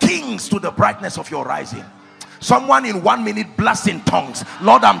 They are kings to the brightness of your rising. Someone in 1 minute blast in tongues.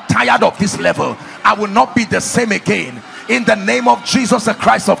 Lord, I'm tired of this level. I will not be the same again. In the name of Jesus the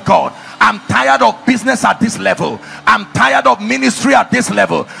Christ of God. I'm tired of business at this level. I'm tired of ministry at this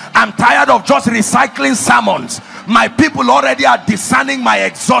level. I'm tired of just recycling sermons. My people already are discerning my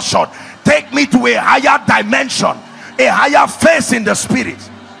exhaustion. Take me to a higher dimension, a higher phase in the spirit.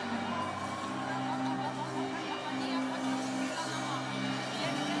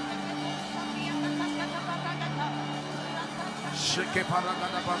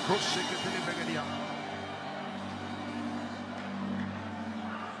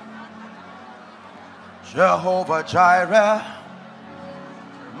 Jehovah Jireh,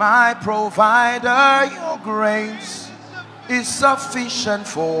 my provider, your grace is sufficient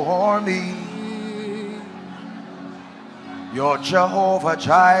for me. You're Jehovah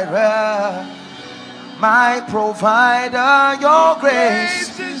Jireh, my provider, your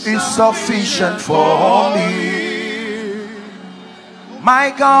grace is sufficient for me.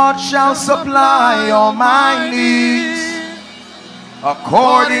 My God shall supply all my needs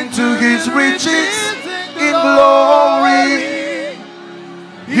according to his riches in glory.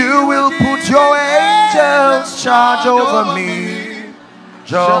 You will put your angels charge over me.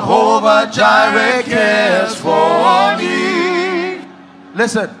 Jehovah Jireh cares for me.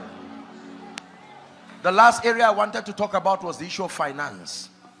 Listen, the last area I wanted to talk about was the issue of finance.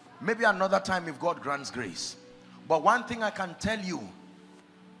 Maybe another time if God grants grace. But one thing I can tell you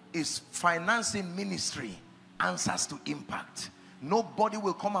is financing ministry answers to impact. Nobody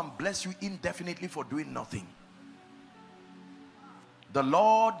will come and bless you indefinitely for doing nothing. The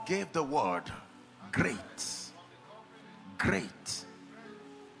Lord gave the word. Great. Great.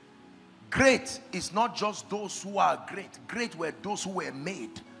 Great is not just those who are great. Great were those who were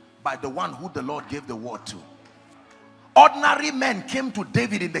made by the one who the Lord gave the word to. Ordinary men came to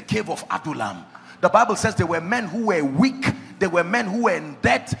David in the cave of Adullam. The Bible says there were men who were weak. There were men who were in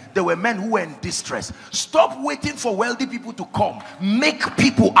debt. There were men who were in distress. Stop waiting for wealthy people to come. Make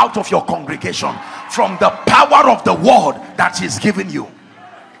people out of your congregation from the power of the word that he's given you.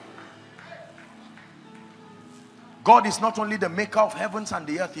 God is not only the maker of heavens and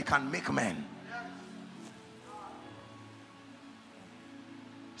the earth, he can make men.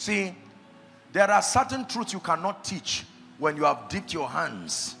 See, there are certain truths you cannot teach when you have dipped your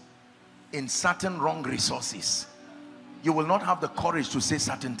hands in certain wrong resources. You will not have the courage to say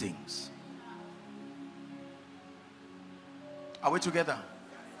certain things. Are we together?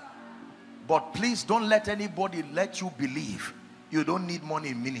 But please don't let anybody let you believe you don't need money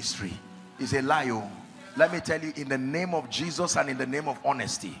in ministry. It's a lie. Oh. Let me tell you, in the name of Jesus and in the name of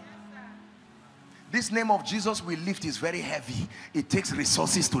honesty, this name of Jesus we lift is very heavy. It takes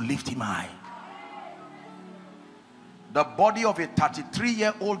resources to lift him high. The body of a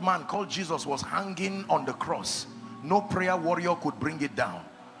 33-year-old man called Jesus was hanging on the cross. No prayer warrior could bring it down.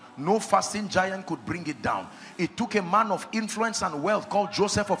 No fasting giant could bring it down. It took a man of influence and wealth called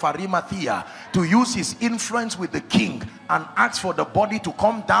Joseph of Arimathea to use his influence with the king and ask for the body to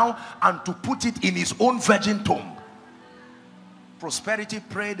come down and to put it in his own virgin tomb. Prosperity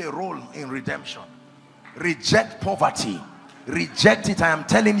played a role in redemption. Reject poverty. Reject it. I am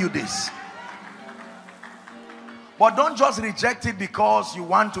telling you this. But don't just reject it because you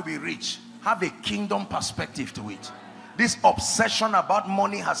want to be rich. Have a kingdom perspective to it. This obsession about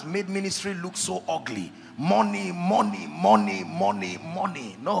money has made ministry look so ugly. Money, money, money, money,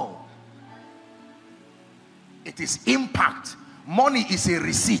 money. No. It is impact. Money is a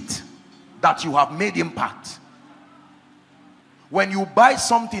receipt that you have made impact. When you buy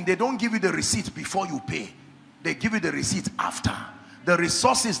something, they don't give you the receipt before you pay. They give you the receipt after. The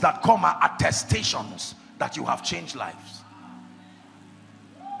resources that come are attestations that you have changed lives.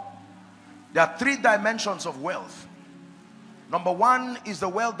 There are three dimensions of wealth. Number one is the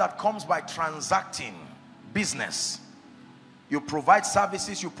wealth that comes by transacting business. You provide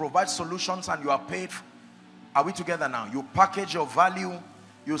services, you provide solutions, and you are paid. Are we together now? You package your value,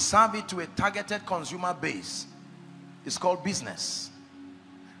 you serve it to a targeted consumer base. It's called business.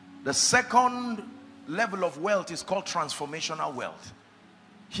 The second level of wealth is called transformational wealth.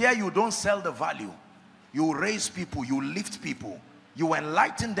 Here you don't sell the value. You raise people, you lift people, you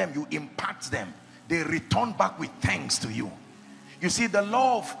enlighten them, you impact them. They return back with thanks to you. You see, the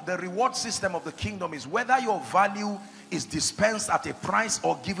law of the reward system of the kingdom is whether your value is dispensed at a price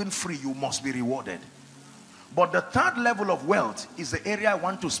or given free, you must be rewarded. But the third level of wealth is the area I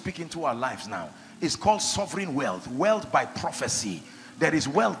want to speak into our lives now. It's called sovereign wealth, wealth by prophecy. There is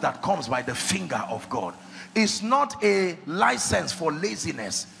wealth that comes by the finger of God. It's not a license for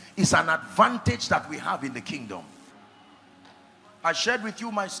laziness. It's an advantage that we have in the kingdom. I shared with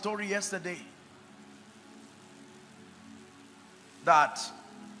you my story yesterday that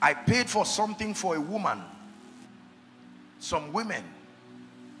I paid for something for a woman, some women,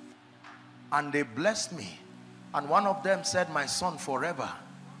 and they blessed me. And one of them said, "My son, forever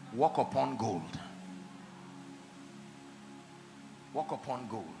walk upon gold." Walk upon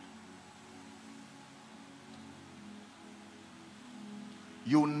gold.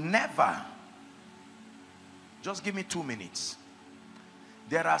 You never, just give me 2 minutes.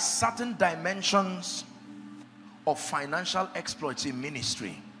 There are certain dimensions of financial exploits in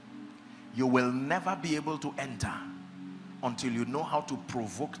ministry you will never be able to enter until you know how to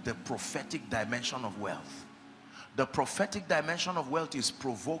provoke the prophetic dimension of wealth. The prophetic dimension of wealth is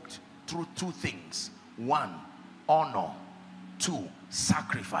provoked through two things. One, honor. Two,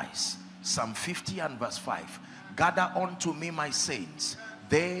 sacrifice. Psalm 50 and verse 5. Gather unto me my saints,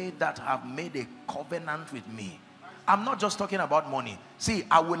 they that have made a covenant with me. I'm not just talking about money. See,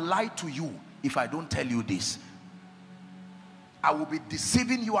 I will lie to you if I don't tell you this. I will be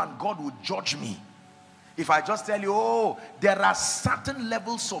deceiving you and God will judge me. If I just tell you, oh, there are certain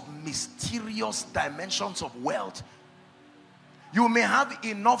levels of mysterious dimensions of wealth. You may have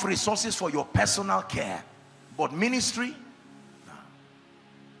enough resources for your personal care, but ministry, no.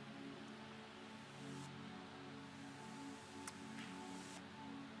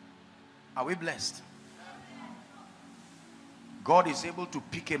 Are we blessed? God is able to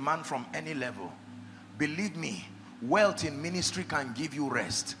pick a man from any level. Believe me, wealth in ministry can give you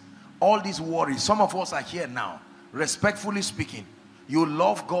rest. All these worries, some of us are here now, respectfully speaking, you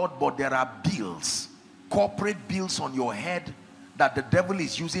love God, but there are bills, corporate bills on your head that the devil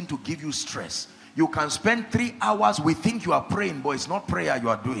is using to give you stress. You can spend 3 hours, we think you are praying, but it's not prayer you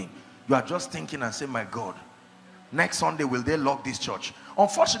are doing. You are just thinking and saying, my God, next Sunday will they lock this church?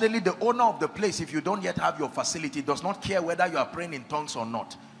 Unfortunately, the owner of the place, if you don't yet have your facility, does not care whether you are praying in tongues or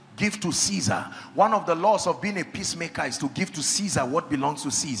not. Give to Caesar. One of the laws of being a peacemaker is to give to Caesar what belongs to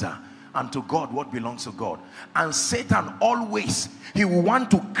Caesar, and to God what belongs to God. And Satan always, he will want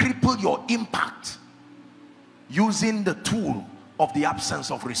to cripple your impact using the tool of the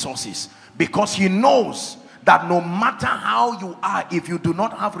absence of resources, because he knows that no matter how you are, if you do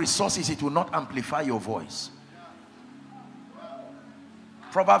not have resources, it will not amplify your voice.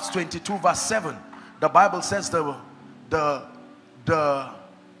 Proverbs 22 verse 7, the Bible says the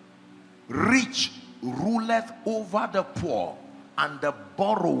rich ruleth over the poor, and the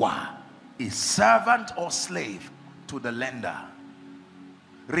borrower is servant or slave to the lender.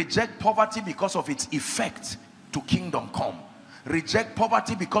 Reject poverty because of its effect to kingdom come. Reject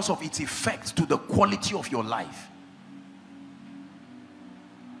poverty because of its effect to the quality of your life.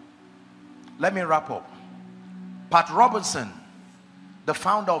 Let me wrap up. Pat Robertson, the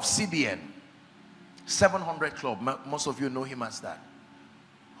founder of CBN 700 Club, most of you know him as that.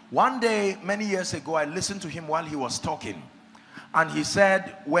 One day many years ago, I listened to him while he was talking, and he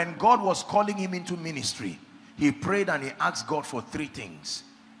said when God was calling him into ministry, he prayed and he asked God for 3 things.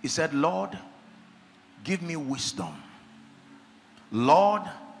 He said, Lord, give me wisdom. Lord,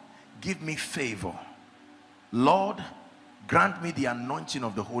 give me favor. Lord, grant me the anointing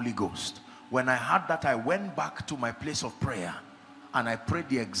of the Holy Ghost. When I heard that, I went back to my place of prayer and I prayed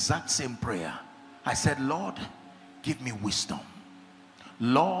the exact same prayer. I said, Lord, give me wisdom.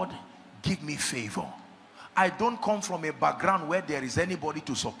 Lord, give me favor. I don't come from a background where there is anybody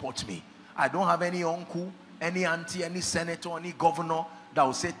to support me. I don't have any uncle, any auntie, any senator, any governor that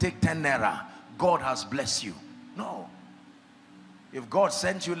will say, take 10 naira. God has blessed you. No. If God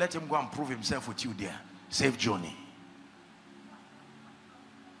sent you, let him go and prove himself with you there. Safe journey.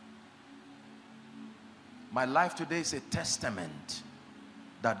 My life today is a testament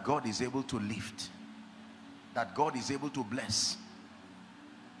that God is able to lift, that God is able to bless.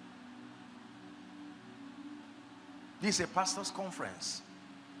 This is a pastor's conference.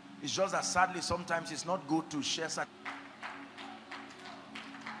 It's just that sadly sometimes it's not good to share such.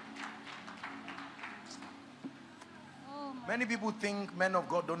 Many people think men of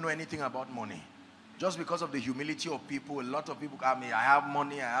God don't know anything about money. Just because of the humility of people, a lot of people, I mean, I have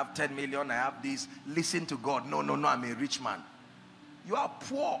money, I have 10 million, I have this. Listen to God. No, no, no, I'm a rich man. You are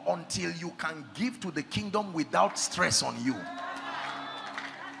poor until you can give to the kingdom without stress on you.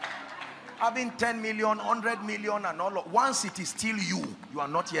 Having 10 million, 100 million and all, once it is still you, you are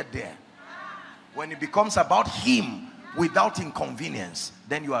not yet there. When it becomes about him without inconvenience,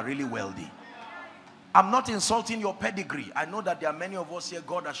 then you are really wealthy. I'm not insulting your pedigree. I know that there are many of us here,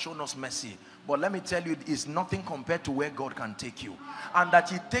 God has shown us mercy. But let me tell you, it is nothing compared to where God can take you. And that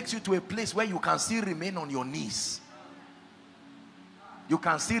he takes you to a place where you can still remain on your knees. You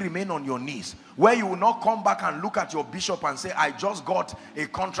can still remain on your knees. Where you will not come back and look at your bishop and say, I just got a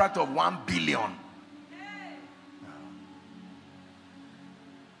contract of 1 billion.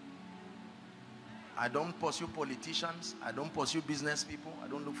 I don't pursue politicians. I don't pursue business people. I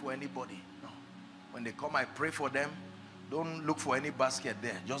don't look for anybody. No. When they come, I pray for them. Don't look for any basket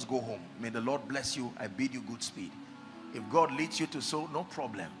there. Just go home. May the Lord bless you. I bid you good speed. If God leads you to sow, no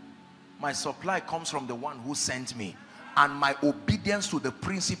problem. My supply comes from the one who sent me, and my obedience to the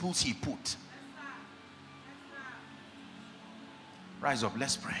principles he put. Rise up.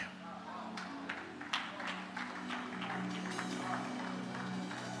 Let's pray.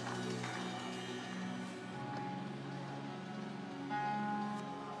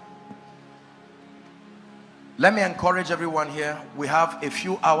 Let me encourage everyone here. We have a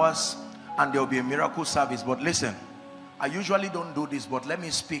few hours and there will be a miracle service. But listen, I usually don't do this, but let me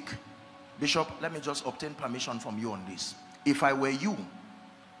speak. Bishop, let me just obtain permission from you on this. If I were you,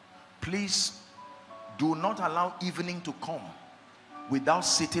 please do not allow evening to come without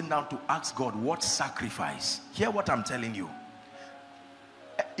sitting down to ask God, what sacrifice? Hear what I'm telling you.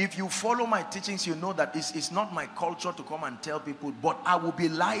 If you follow my teachings, you know that it's not my culture to come and tell people, but I will be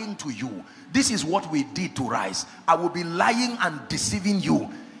lying to you. This is what we did to rise. I will be lying and deceiving you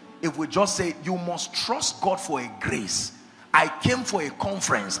if we just say, you must trust God for a grace. I came for a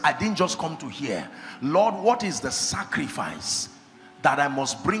conference. I didn't just come to hear. Lord, what is the sacrifice that I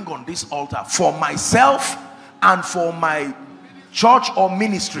must bring on this altar for myself and for my church or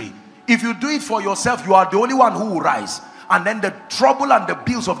ministry? If you do it for yourself, you are the only one who will rise. And then the trouble and the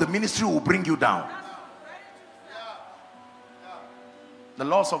bills of the ministry will bring you down. The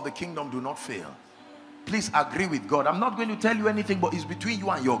laws of the kingdom do not fail. Please agree with God. I'm not going to tell you anything, but it's between you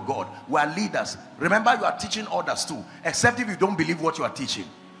and your God. We are leaders. Remember, you are teaching others too, except if you don't believe what you are teaching.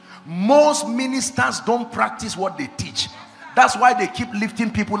 Most ministers don't practice what they teach. That's why they keep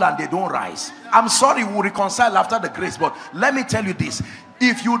lifting people and they don't rise. I'm sorry, we'll reconcile after the grace, but let me tell you this.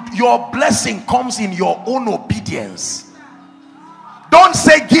 If your blessing comes in your own obedience, don't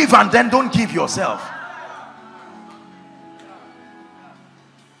say give and then don't give yourself.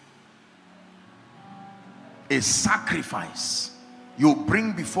 A sacrifice you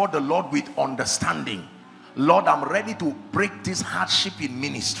bring before the Lord with understanding. Lord, I'm ready to break this hardship in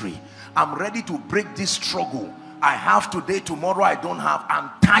ministry. I'm ready to break this struggle. I have today, tomorrow I don't have. I'm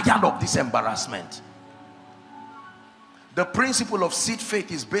tired of this embarrassment. The principle of seed faith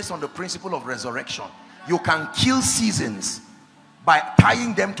is based on the principle of resurrection. You can kill seasons by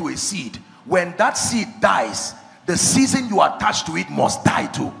tying them to a seed. When that seed dies, the season you attach to it must die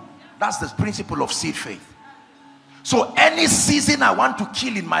too. That's the principle of seed faith. So any season I want to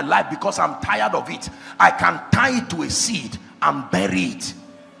kill in my life because I'm tired of it, I can tie it to a seed and bury it.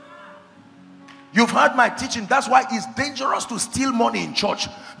 You've heard my teaching. That's why it's dangerous to steal money in church,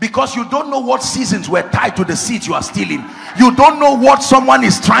 because you don't know what seasons were tied to the seeds you are stealing. You don't know what someone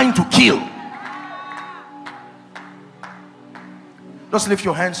is trying to kill. Just lift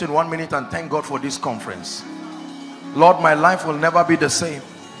your hands in 1 minute and thank God for this conference. Lord, my life will never be the same.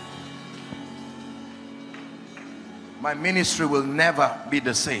 My ministry will never be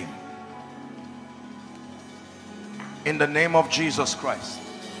the same. In the name of Jesus Christ.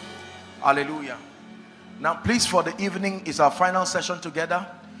 Hallelujah. Now please, for the evening is our final session together.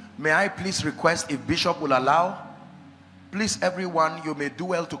 May I please request, if Bishop will allow, please everyone, you may do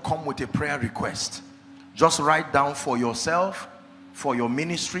well to come with a prayer request. Just write down for yourself, for your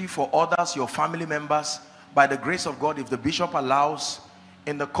ministry, for others, your family members. By the grace of God, if the Bishop allows,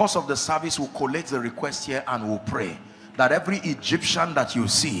 in the course of the service we'll collect the request here and we'll pray that every Egyptian that you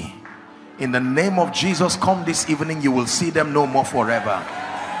see, in the name of Jesus, come this evening, you will see them no more forever.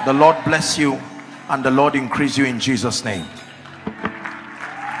 The Lord bless you and the Lord increase you in Jesus' name.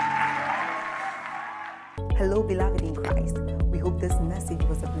 Hello, beloved in Christ. We hope this message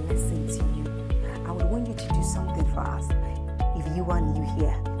was a blessing to you. I would want you to do something for us. If you are new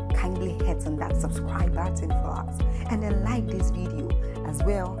here, kindly hit on that subscribe button for us, and then like this video as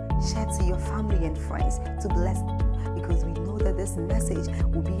well. Share to your family and friends to bless them, because we know that this message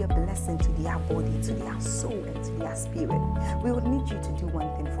will be a blessing to their body, to their soul, and to their spirit. We would need you to do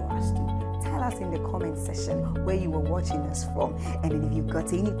one thing for us too. Tell us in the comment section where you were watching us from, and then if you've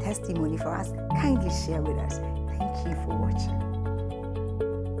got any testimony for us, kindly share with us. Thank you for watching.